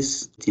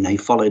years. He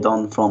followed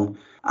on from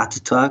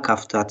Ataturk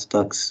after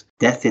Ataturk's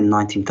death in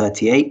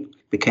 1938,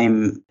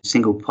 became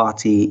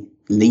single-party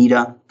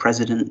leader,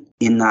 president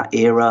in that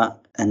era,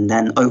 and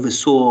then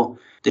oversaw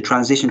the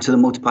transition to the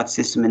multi-party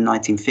system in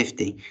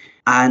 1950.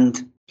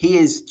 And he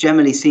is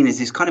generally seen as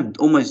this kind of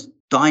almost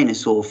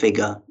dinosaur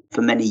figure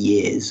for many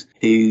years,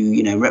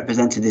 who,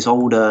 represented this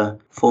older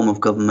form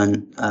of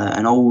government,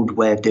 an old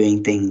way of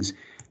doing things.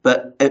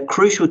 But at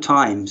crucial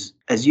times,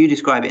 as you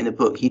describe it in the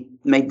book, he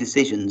made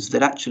decisions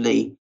that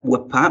actually were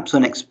perhaps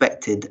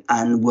unexpected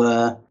and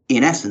were,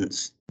 in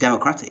essence,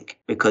 democratic,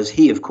 because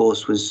he, of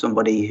course, was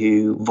somebody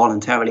who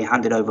voluntarily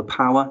handed over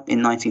power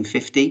in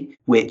 1950,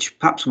 which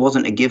perhaps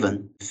wasn't a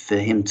given for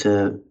him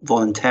to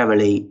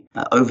voluntarily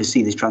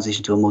oversee this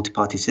transition to a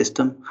multi-party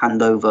system,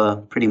 hand over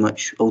pretty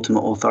much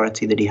ultimate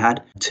authority that he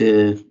had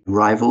to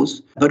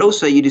rivals. But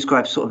also you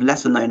describe sort of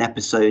lesser known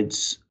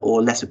episodes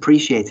or less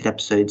appreciated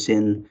episodes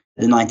in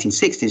the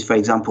 1960s, for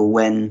example,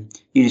 when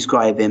you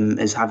describe him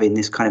as having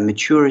this kind of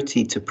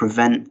maturity to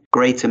prevent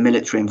greater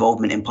military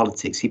involvement in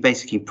politics, he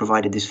basically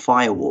provided this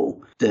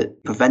firewall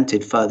that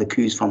prevented further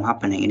coups from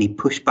happening, and he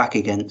pushed back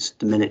against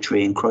the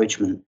military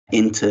encroachment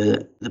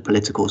into the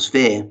political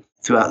sphere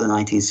throughout the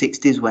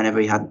 1960s whenever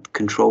he had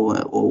control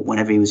or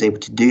whenever he was able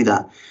to do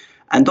that.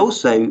 And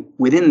also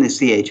within the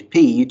CHP,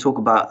 you talk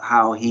about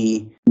how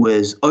he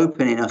was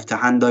open enough to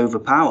hand over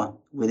power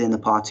within the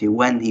party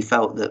when he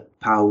felt that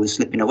power was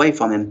slipping away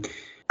from him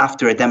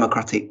after a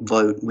democratic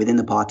vote within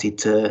the party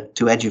to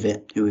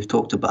Ecevit, who we've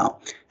talked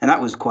about. And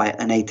that was quite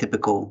an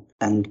atypical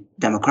and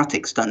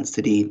democratic stance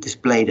that he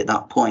displayed at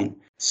that point.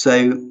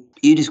 So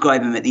you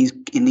describe him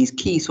in these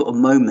key sort of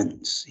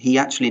moments, he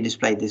actually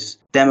displayed this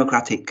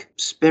democratic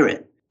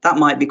spirit. That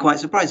might be quite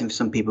surprising for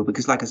some people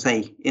because, like I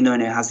say,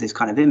 Inonu has this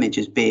kind of image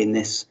as being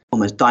this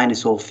almost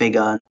dinosaur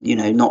figure,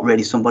 not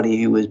really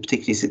somebody who was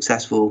particularly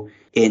successful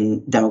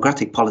in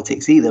democratic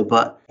politics either,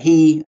 but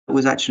he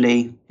was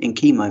actually, in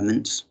key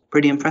moments,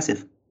 pretty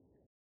impressive.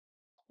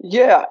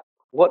 Yeah,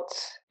 what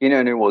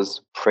Inonu was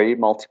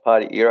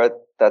pre-multi-party era,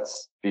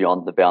 that's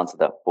beyond the bounds of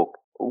that book.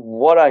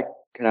 What I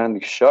can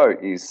only show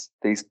is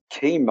these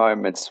key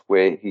moments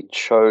where he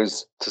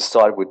chose to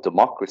side with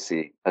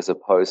democracy as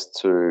opposed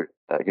to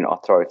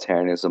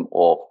authoritarianism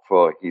or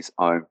for his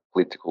own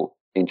political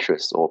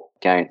interests or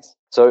gains.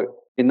 So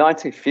in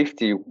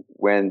 1950,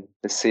 when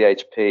the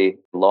CHP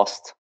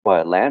lost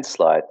by a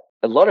landslide,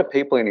 a lot of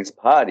people in his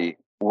party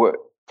were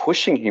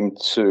pushing him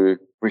to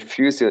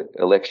refuse the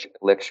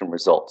election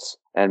results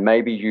and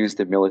maybe use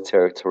the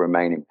military to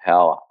remain in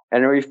power.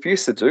 And he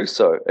refused to do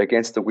so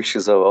against the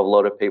wishes of a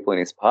lot of people in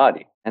his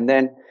party. And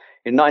then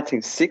in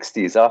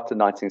 1960s, after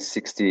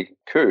 1960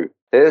 coup,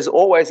 there's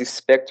always this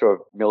specter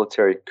of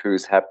military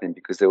coups happening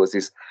because there was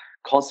this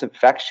constant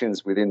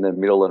factions within the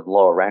middle and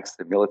lower ranks of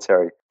the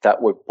military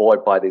that were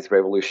buoyed by these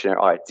revolutionary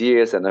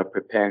ideas and they're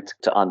preparing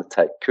to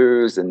undertake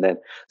coups. And then,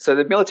 so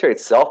the military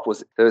itself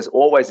there's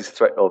always this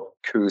threat of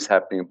coups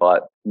happening by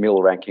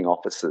middle-ranking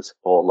officers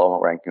or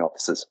lower-ranking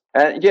officers.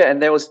 And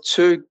there was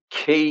two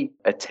key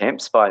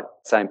attempts by the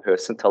same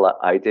person, Talat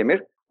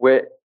Aydemir,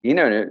 where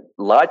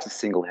largely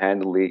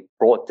single-handedly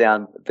brought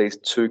down these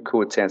two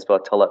coup attempts by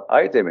Talat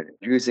Aydemir.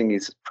 Using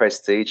his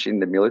prestige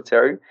in the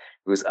military,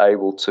 he was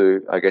able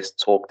to,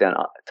 talk down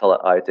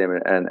Talat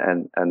Aydemir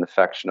and the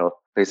faction of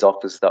these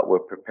officers that were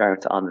preparing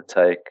to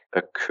undertake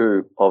a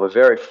coup of a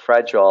very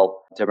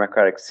fragile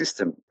democratic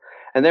system.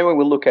 And then when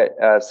we look at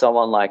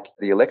someone like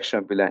the election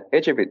of Bülent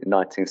Ecevit in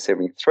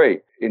 1973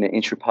 in an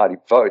intra-party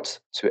vote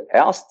to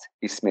oust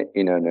İsmet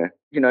İnönü,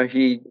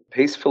 he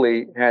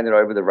peacefully handed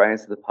over the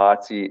reins of the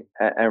party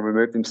and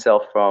removed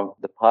himself from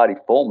the party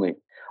formally.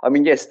 I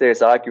mean, yes,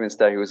 there's arguments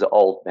that he was an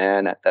old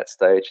man at that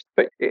stage,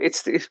 but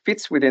it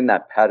fits within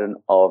that pattern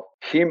of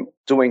him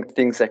doing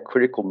things at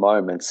critical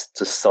moments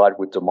to side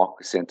with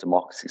democracy and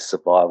democracy's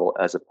survival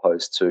as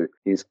opposed to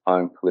his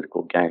own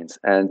political gains.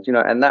 And,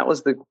 and that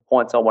was the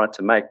point I wanted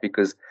to make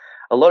because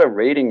a lot of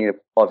reading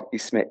of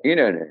İsmet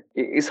İnönü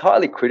is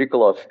highly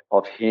critical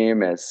of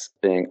him as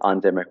being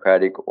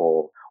undemocratic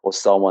or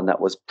someone that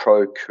was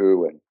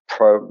pro-coup and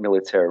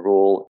pro-military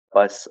rule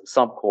by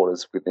some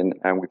quarters within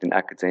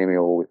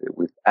academia or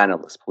with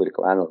analysts,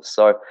 political analysts.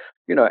 So,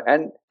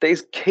 and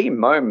these key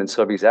moments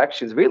of his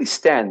actions really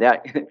stand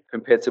out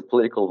compared to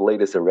political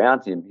leaders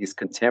around him, his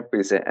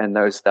contemporaries and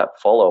those that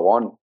follow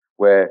on,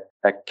 where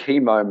at key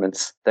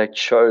moments they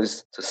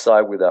chose to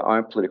side with their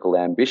own political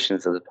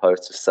ambitions as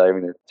opposed to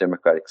saving the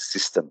democratic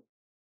system.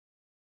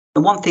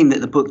 The one thing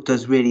that the book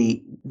does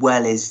really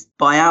well is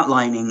by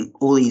outlining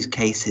all these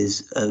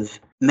cases of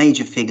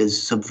major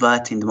figures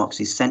subverting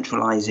democracy,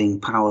 centralizing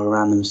power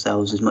around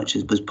themselves as much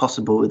as was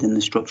possible within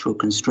the structural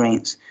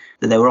constraints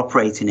that they were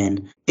operating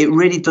in, it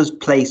really does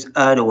place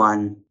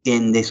Erdogan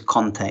in this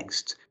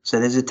context. So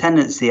there's a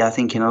tendency, I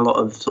think, in a lot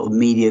of sort of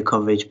media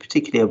coverage,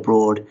 particularly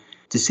abroad,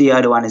 to see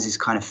Erdogan as this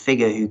kind of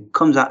figure who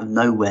comes out of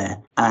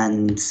nowhere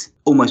and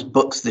almost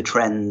bucks the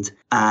trend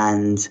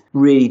and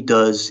really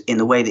does, in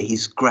the way that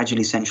he's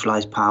gradually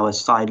centralized power,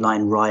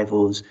 sideline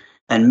rivals,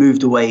 and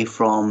moved away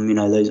from,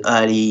 those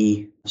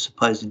early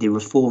supposedly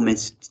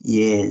reformist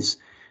years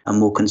and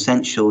more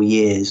consensual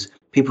years.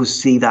 People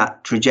see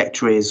that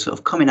trajectory as sort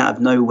of coming out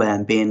of nowhere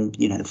and being,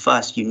 the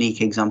first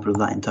unique example of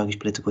that in Turkish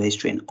political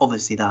history. And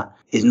obviously that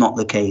is not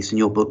the case. And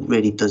your book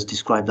really does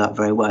describe that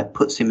very well. It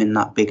puts him in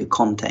that bigger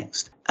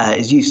context.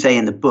 As you say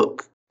in the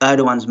book,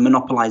 Erdogan's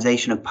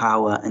monopolization of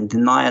power and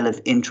denial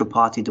of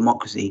intra-party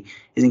democracy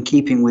is in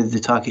keeping with the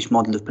Turkish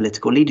model of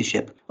political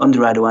leadership. Under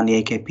Erdogan,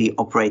 the AKP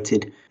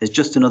operated as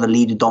just another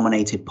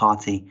leader-dominated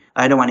party.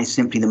 Erdogan is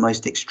simply the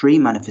most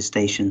extreme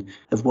manifestation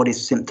of what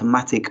is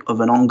symptomatic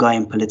of an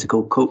ongoing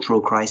political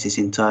cultural crisis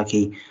in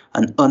Turkey,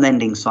 an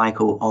unending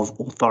cycle of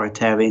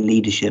authoritarian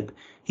leadership.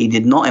 He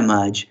did not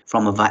emerge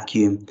from a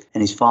vacuum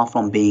and is far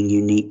from being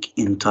unique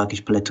in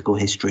Turkish political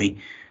history.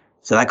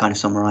 So that kind of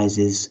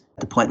summarizes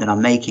the point that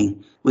I'm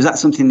making. Was that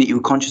something that you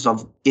were conscious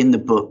of in the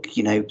book,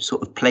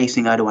 sort of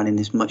placing Erdogan in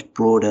this much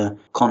broader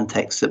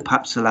context that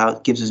perhaps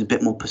gives us a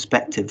bit more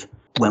perspective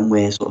when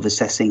we're sort of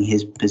assessing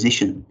his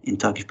position in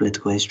Turkish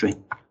political history?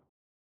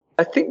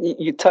 I think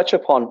you touch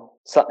upon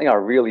something I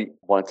really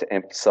wanted to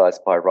emphasize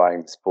by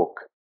writing this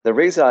book. The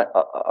reason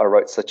I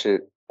wrote such a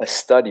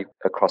study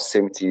across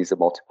 70 years of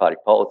multi-party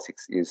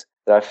politics is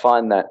that I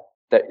find that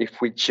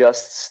if we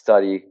just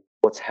study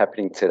what's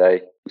happening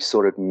today, we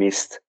sort of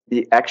missed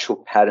the actual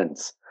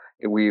patterns.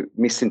 We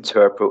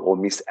misinterpret or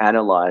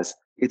misanalyze.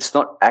 It's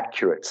not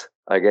accurate.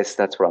 I guess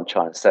that's what I'm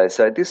trying to say.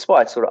 So this is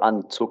why I sort of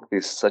undertook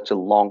such a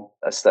long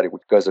study,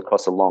 which goes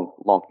across a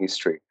long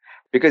history,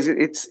 because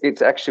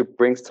it actually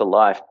brings to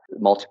life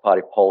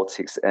multi-party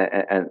politics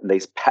and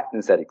these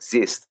patterns that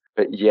exist,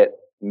 but yet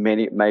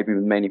many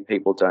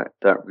people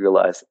don't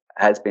realize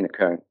has been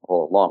occurring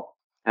all along.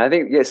 And I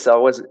think, yes, I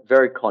was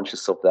very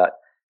conscious of that.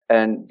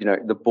 And,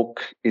 the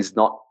book is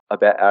not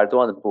about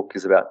Erdogan. The book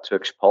is about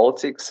Turkish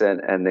politics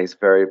and these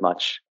very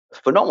much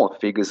phenomenal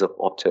figures of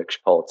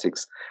Turkish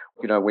politics.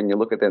 When you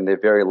look at them, they're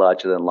very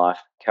larger than life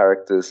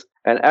characters.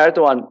 And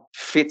Erdogan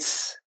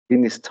fits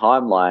in this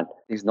timeline.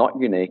 He's not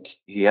unique.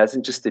 He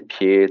hasn't just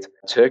appeared.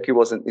 Turkey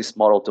wasn't this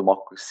model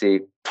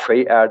democracy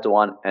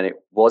pre-Erdogan, and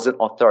it wasn't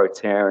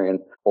authoritarian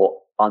or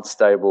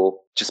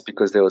unstable just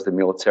because there was the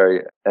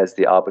military as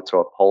the arbiter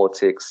of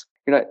politics.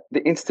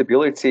 The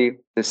instability,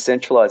 the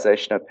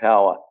centralization of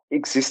power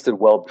existed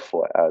well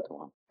before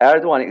Erdogan.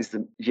 Erdogan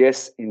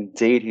is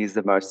indeed, he's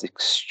the most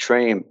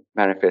extreme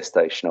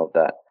manifestation of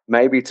that.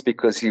 Maybe it's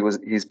because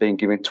he's been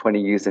given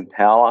 20 years in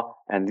power,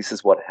 and this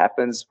is what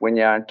happens when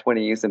you're in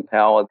 20 years in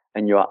power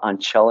and you are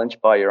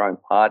unchallenged by your own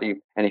party.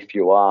 And if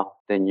you are,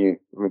 then you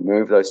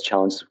remove those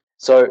challenges.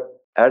 So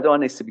Erdogan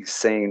needs to be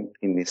seen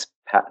in this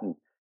pattern.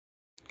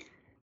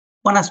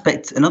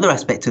 Another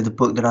aspect of the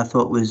book that I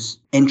thought was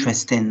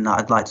interesting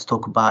that I'd like to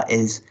talk about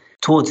is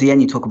towards the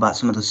end, you talk about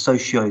some of the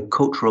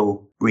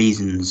socio-cultural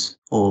reasons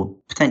or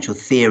potential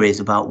theories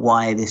about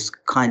why this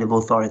kind of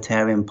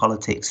authoritarian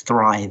politics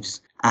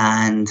thrives.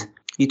 And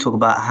you talk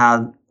about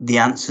how the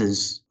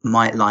answers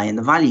might lie in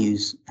the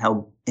values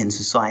held in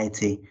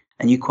society.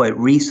 And you quote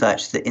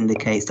research that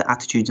indicates that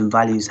attitudes and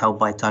values held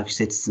by Turkish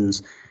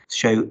citizens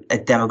show a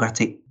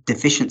democratic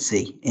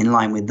deficiency in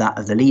line with that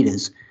of the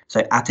leaders.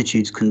 So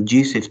attitudes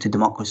conducive to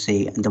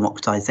democracy and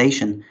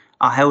democratization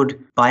are held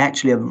by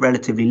actually a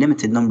relatively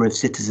limited number of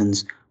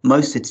citizens.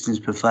 Most citizens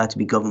prefer to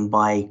be governed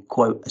by,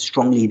 quote, a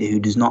strong leader who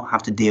does not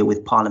have to deal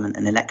with parliament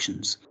and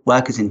elections.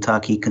 Workers in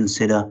Turkey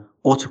consider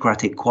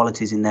autocratic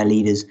qualities in their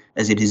leaders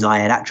as a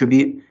desired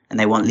attribute, and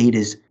they want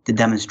leaders to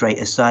demonstrate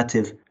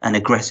assertive and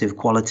aggressive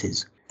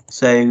qualities.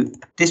 So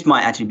this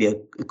might actually be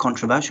a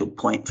controversial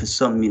point for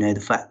some,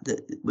 the fact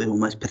that we're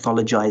almost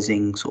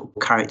pathologizing sort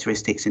of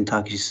characteristics in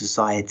Turkish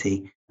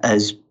society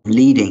as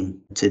leading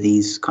to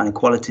these kind of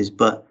qualities.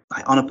 But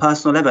on a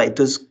personal level, it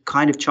does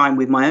kind of chime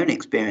with my own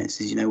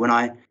experiences.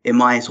 When in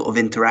my sort of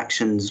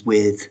interactions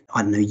with,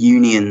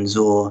 unions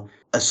or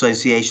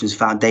associations,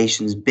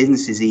 foundations,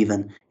 businesses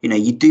even,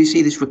 you do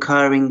see this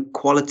recurring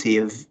quality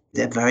of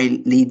they're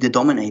very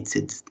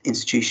leader-dominated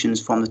institutions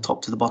from the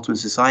top to the bottom of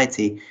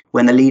society.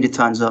 When the leader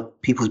turns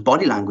up, people's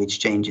body language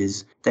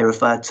changes. They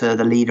refer to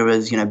the leader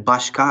as,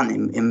 Başkan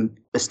in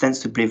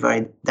ostensibly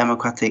very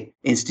democratic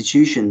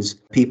institutions.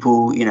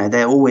 People,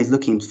 they're always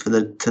looking to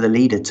the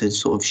leader to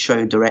sort of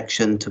show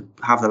direction, to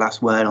have the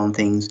last word on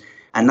things.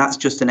 And that's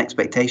just an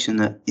expectation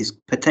that is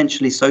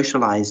potentially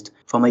socialized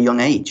from a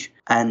young age.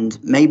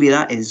 And maybe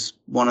that is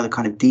one of the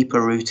kind of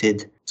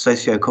deeper-rooted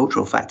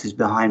socio-cultural factors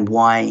behind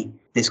why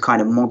this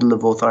kind of model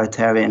of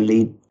authoritarian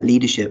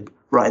leadership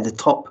right at the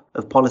top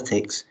of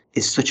politics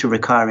is such a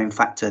recurring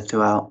factor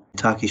throughout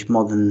Turkish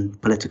modern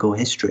political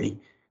history.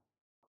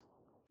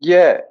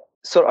 Yeah,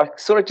 so I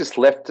sort of just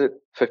left it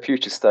for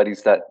future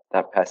studies, that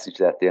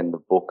passage at the end of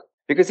the book,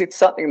 because it's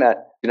something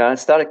that, I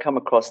started to come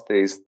across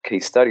these key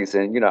studies.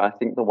 And, I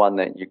think the one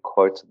that you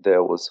quoted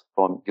there was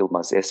from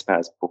Yilmaz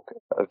Esmer's book,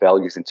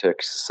 Values in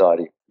Turkish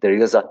Society, that he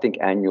does, I think,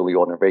 annually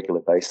on a regular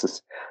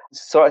basis.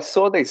 So I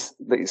saw these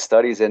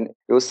studies, and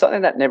it was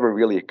something that never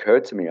really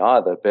occurred to me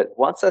either. But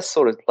once I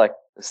sort of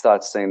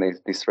started seeing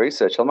this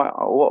research, I'm like,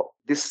 oh, well,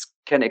 this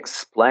can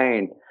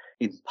explain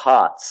in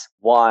parts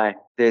why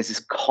there's this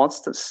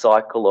constant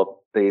cycle of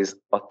these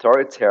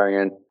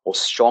authoritarian or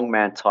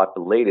strongman type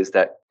of leaders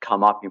that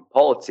come up in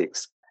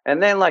politics.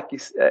 And then,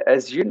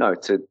 as you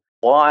noted,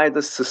 why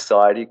does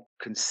society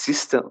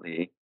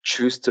consistently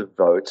choose to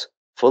vote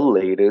for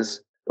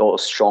leaders or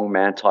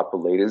strongman type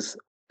of leaders?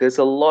 There's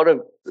a lot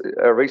of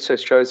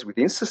research shows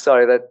within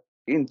society that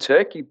in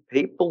Turkey,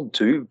 people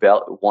do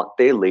want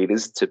their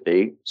leaders to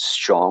be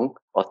strong,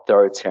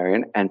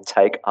 authoritarian, and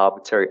take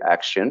arbitrary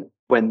action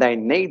when they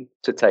need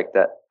to take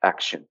that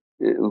action.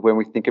 When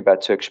we think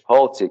about Turkish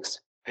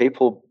politics,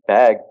 people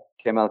bag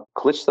Kemal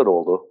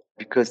Kılıçdaroğlu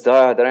because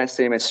they don't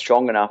see him as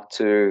strong enough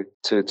to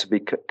be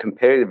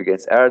competitive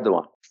against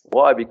Erdogan.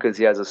 Why? Because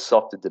he has a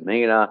softer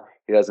demeanor.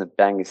 He doesn't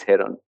bang his head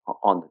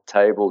on the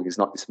table. He's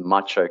not this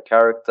macho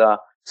character.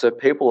 So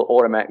people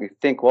automatically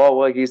think,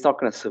 well, he's not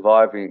going to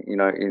survive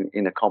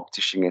in a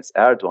competition against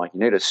Erdogan. You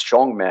need a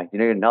strong man. You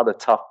need another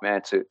tough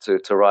man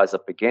to rise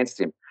up against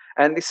him.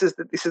 And this is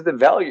the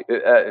value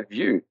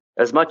view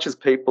as much as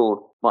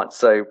people might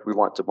say we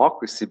want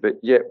democracy, but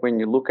yet when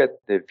you look at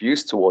their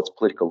views towards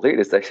political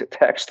leaders, they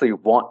actually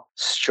want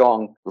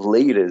strong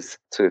leaders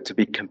to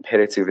be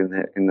competitive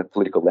in the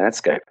political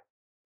landscape.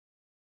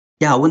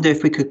 Yeah, I wonder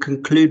if we could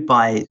conclude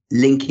by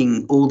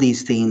linking all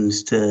these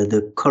themes to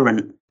the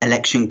current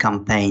election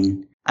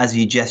campaign. As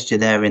you gesture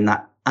there in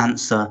that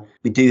answer,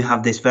 we do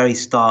have this very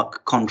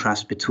stark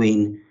contrast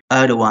between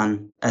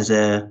Erdogan as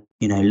a,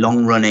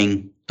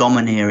 long-running,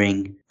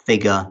 domineering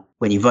figure.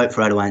 When you vote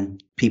for Erdogan,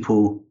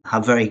 people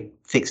have very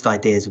fixed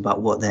ideas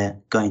about what they're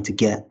going to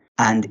get.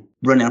 And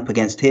running up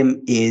against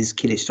him is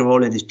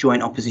Kılıçdaroğlu, this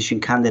joint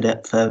opposition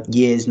candidate. For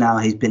years now,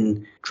 he's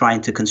been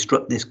trying to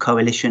construct this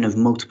coalition of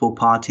multiple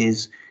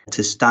parties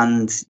to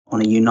stand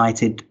on a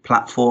united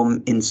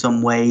platform in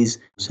some ways.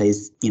 So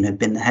he's,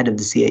 been the head of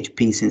the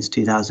CHP since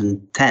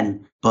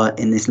 2010. But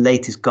in this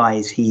latest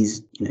guise,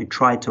 he's,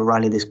 tried to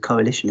rally this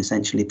coalition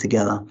essentially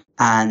together.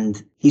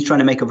 And he's trying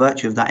to make a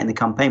virtue of that in the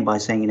campaign by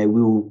saying,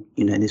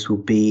 this will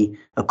be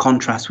a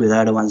contrast with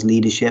Erdogan's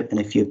leadership. And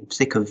if you're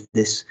sick of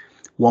this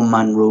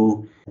one-man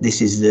rule,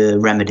 this is the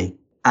remedy.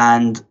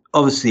 And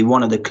obviously,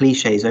 one of the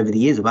cliches over the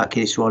years about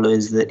Kılıçdaroğlu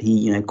is that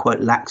he,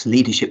 quote, lacks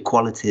leadership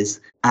qualities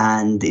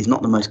and is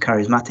not the most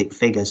charismatic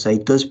figure. So he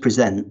does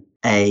present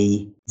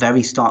a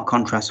very stark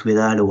contrast with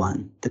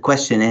Erdogan. The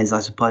question is,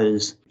 I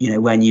suppose,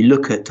 when you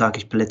look at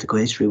Turkish political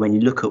history, when you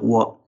look at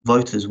what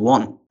voters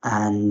want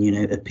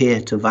and,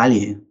 appear to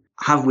value,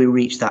 have we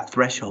reached that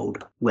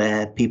threshold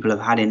where people have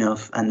had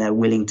enough and they're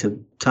willing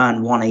to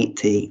turn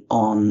 180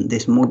 on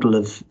this model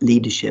of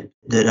leadership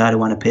that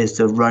Erdogan appears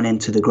to have run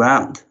into the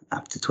ground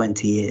after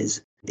 20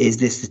 years? Is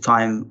this the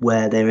time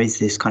where there is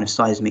this kind of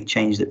seismic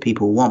change that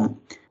people want?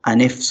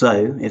 And if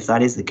so, if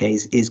that is the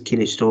case, is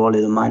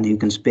Kılıçdaroğlu the man who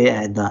can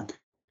spearhead that?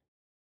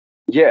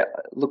 Yeah,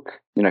 look,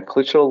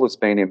 Kılıçdaroğlu has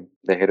been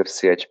the head of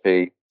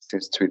CHP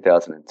since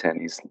 2010.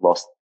 He's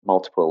lost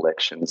multiple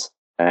elections,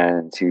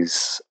 and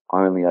his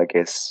only, I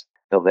guess,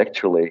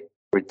 electorally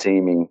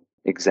redeeming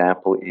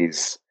example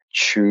is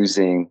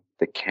choosing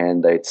the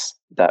candidates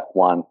that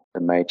won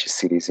the major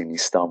cities in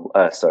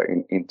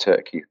in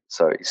Turkey.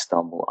 So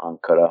Istanbul,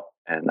 Ankara,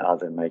 and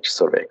other major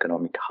sort of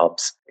economic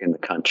hubs in the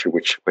country,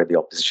 where the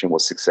opposition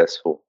was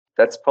successful.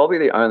 That's probably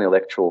the only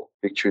electoral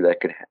victory they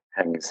could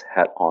hang his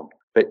hat on.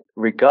 But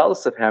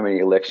regardless of how many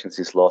elections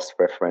he's lost,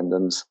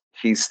 referendums,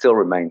 he's still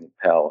remained in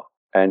power.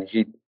 And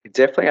he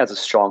definitely has a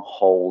strong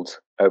hold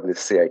over the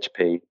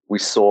CHP. We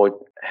saw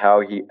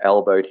how he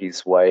elbowed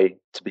his way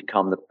to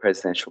become the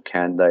presidential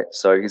candidate.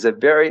 So he's a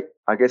very,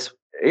 I guess,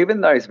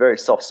 even though he's very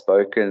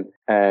soft-spoken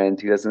and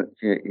he doesn't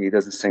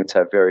seem to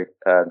have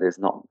there's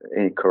not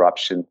any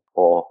corruption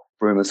or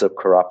rumors of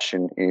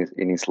corruption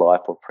in his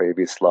life or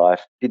previous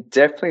life. He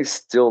definitely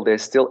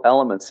there's still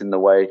elements in the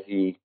way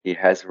he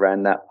has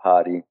ran that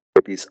party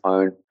with his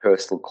own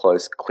personal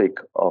close clique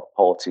of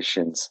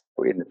politicians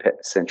in the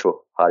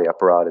central party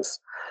apparatus.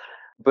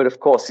 But of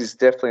course, he's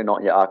definitely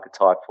not your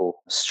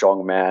archetypal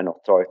strongman,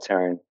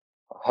 authoritarian.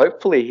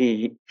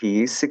 Hopefully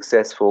he is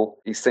successful.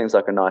 He seems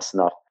like a nice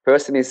enough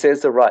person. He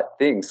says the right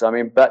things.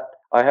 But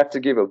I have to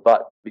give a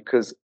but,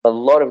 because a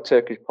lot of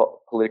Turkish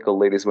political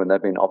leaders, when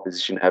they've been in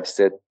opposition, have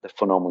said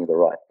phenomenally the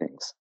right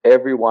things.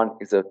 Everyone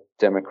is a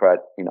Democrat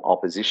in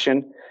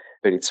opposition,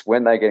 but it's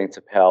when they get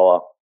into power,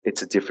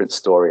 it's a different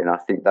story. And I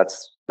think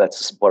that's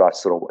what I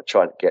sort of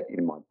try to get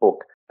in my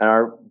book. And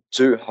I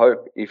do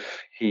hope,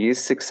 if he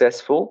is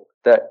successful,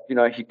 that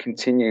he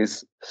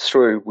continues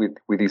through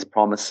with his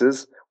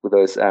promises, with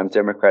those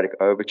democratic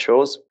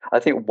overtures. I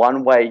think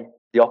one way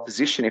the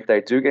opposition, if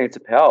they do get into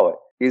power,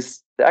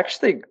 is to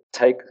actually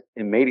take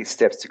immediate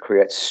steps to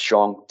create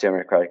strong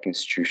democratic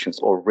institutions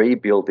or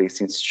rebuild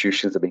these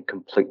institutions that have been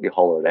completely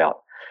hollowed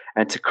out,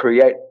 and to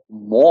create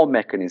more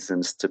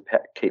mechanisms to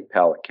keep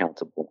power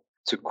accountable.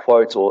 To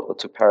quote or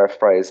to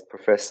paraphrase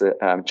Professor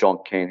John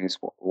Keane, who's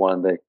one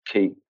of the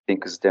key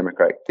thinkers of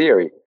democratic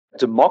theory,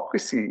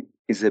 democracy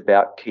is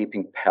about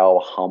keeping power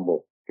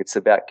humble. It's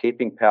about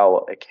keeping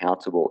power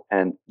accountable,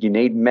 and you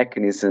need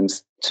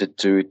mechanisms to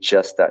do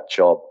just that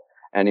job.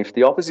 And if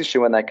the opposition,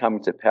 when they come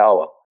into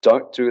power,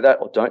 don't do that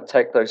or don't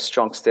take those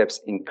strong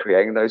steps in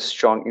creating those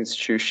strong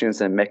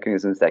institutions and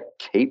mechanisms that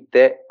keep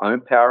their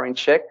own power in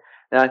check,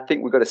 then I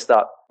think we've got to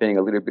start being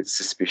a little bit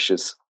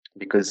suspicious,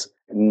 because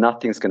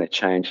nothing's going to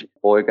change.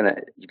 All you're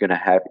going to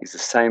have is the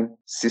same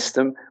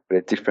system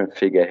with a different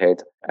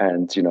figurehead,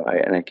 and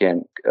and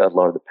again, a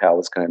lot of the power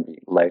is going to be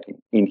laid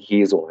in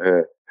his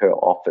or her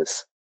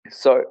office.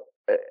 So,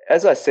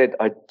 as I said,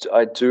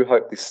 I do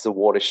hope this is a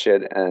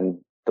watershed, and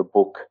the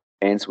book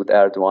ends with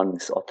Erdogan,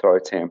 this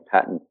authoritarian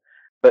pattern.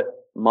 But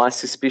my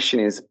suspicion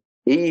is,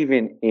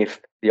 even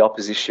if the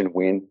opposition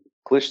win,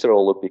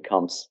 Kılıçdaroğlu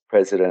becomes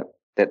president,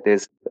 that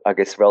there's, I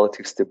guess,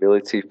 relative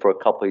stability for a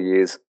couple of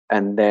years,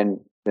 and then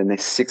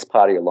this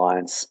six-party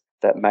alliance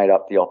that made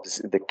up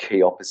the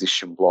key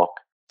opposition bloc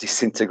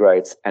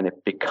disintegrates, and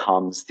it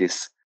becomes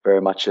this very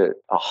much a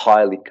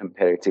highly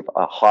competitive,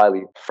 a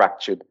highly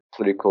fractured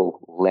political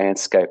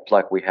landscape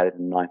like we had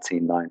in the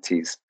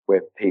 1990s,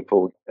 where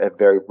people are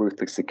very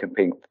ruthlessly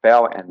competing for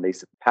power, and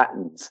these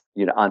patterns,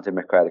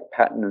 undemocratic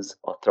patterns,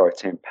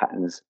 authoritarian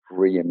patterns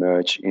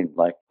re-emerge in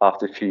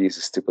after a few years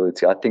of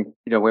stability. I think,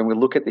 when we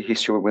look at the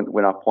history, when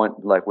we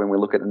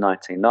look at the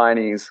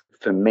 1990s,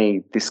 for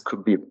me, this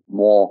could be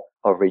more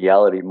of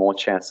reality, more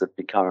chance of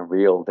becoming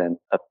real than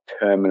a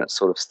permanent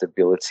sort of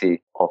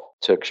stability of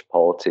Turkish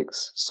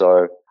politics.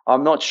 So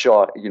I'm not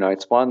sure,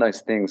 it's one of those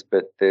things,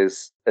 but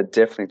there's a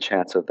definite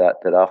chance of that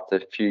after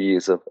a few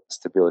years of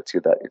stability,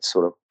 that it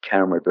sort of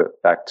can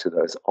revert back to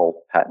those old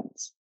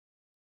patterns.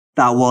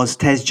 That was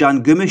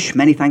Tezcan Gümüş.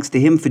 Many thanks to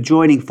him for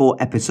joining for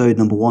episode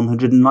number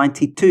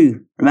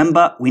 192.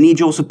 Remember, we need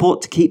your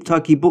support to keep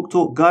Turkey Book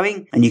Talk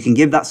going, and you can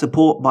give that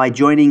support by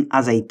joining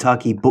as a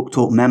Turkey Book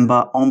Talk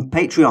member on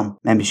Patreon.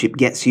 Membership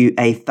gets you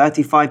a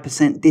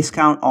 35%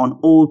 discount on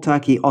all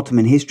Turkey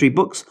Ottoman history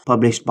books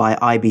published by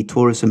IB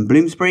Tauris and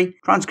Bloomsbury,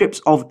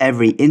 transcripts of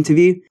every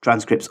interview,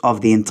 transcripts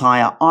of the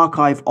entire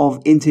archive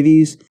of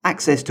interviews,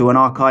 access to an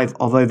archive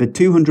of over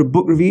 200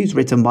 book reviews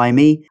written by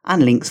me,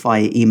 and links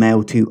via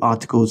email to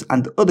articles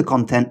and other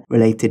content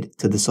related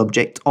to the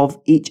subject of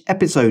each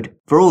episode.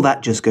 For all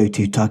that, just go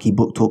to Turkey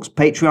Book Talk's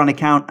Patreon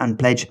account and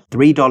pledge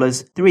 $3,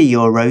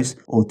 €3,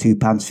 or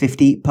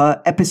 £2.50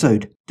 per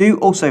episode. Do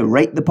also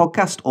rate the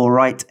podcast or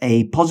write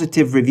a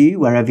positive review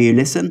wherever you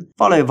listen.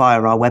 Follow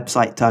via our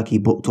website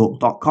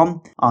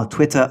turkeybooktalk.com, our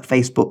Twitter,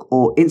 Facebook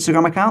or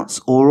Instagram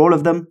accounts, or all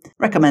of them.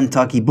 Recommend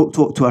Turkey Book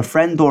Talk to a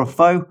friend or a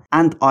foe,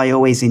 and I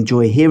always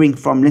enjoy hearing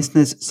from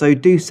listeners, so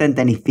do send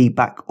any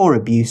feedback or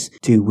abuse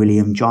to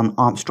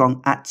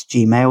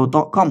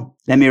williamjohnarmstrong@gmail.com.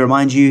 Let me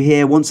remind you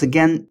here once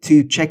again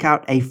to check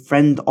out a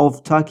friend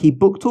of Turkey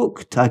Book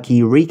Talk,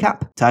 Turkey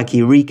Recap.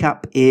 Turkey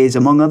Recap is,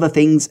 among other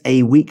things,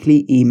 a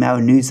weekly email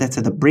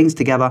newsletter that brings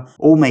together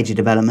all major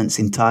developments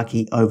in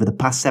Turkey over the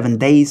past 7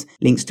 days,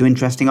 links to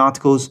interesting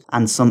articles,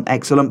 and some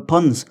excellent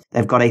puns.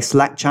 They've got a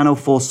Slack channel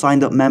for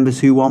signed up members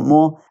who want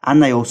more,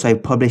 and they also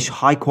publish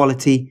high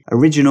quality,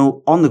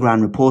 original,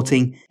 on-the-ground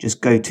reporting.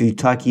 Just go to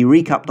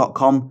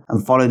turkeyrecap.com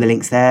and follow the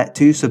links there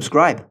to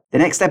subscribe. The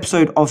next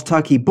episode of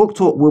Turkey Book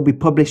Talk will be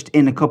published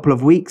in a couple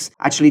of weeks,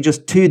 actually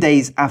just 2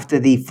 days after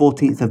the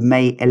 14th of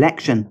May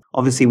election.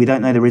 Obviously, we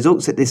don't know the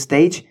results at this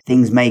stage.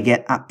 Things may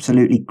get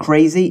absolutely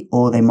crazy,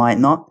 or they might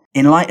not.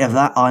 In light of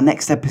that, our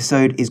next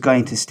episode is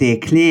going to steer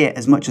clear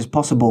as much as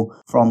possible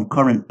from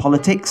current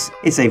politics.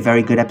 It's a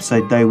very good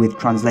episode though, with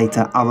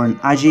translator Arun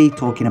Aji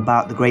talking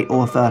about the great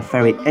author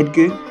Ferit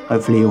Edgü.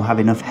 Hopefully you'll have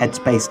enough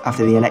headspace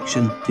after the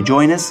election to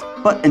join us.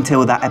 But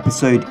until that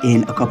episode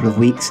in a couple of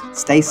weeks,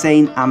 stay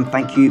sane and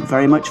thank you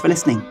very much for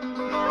listening.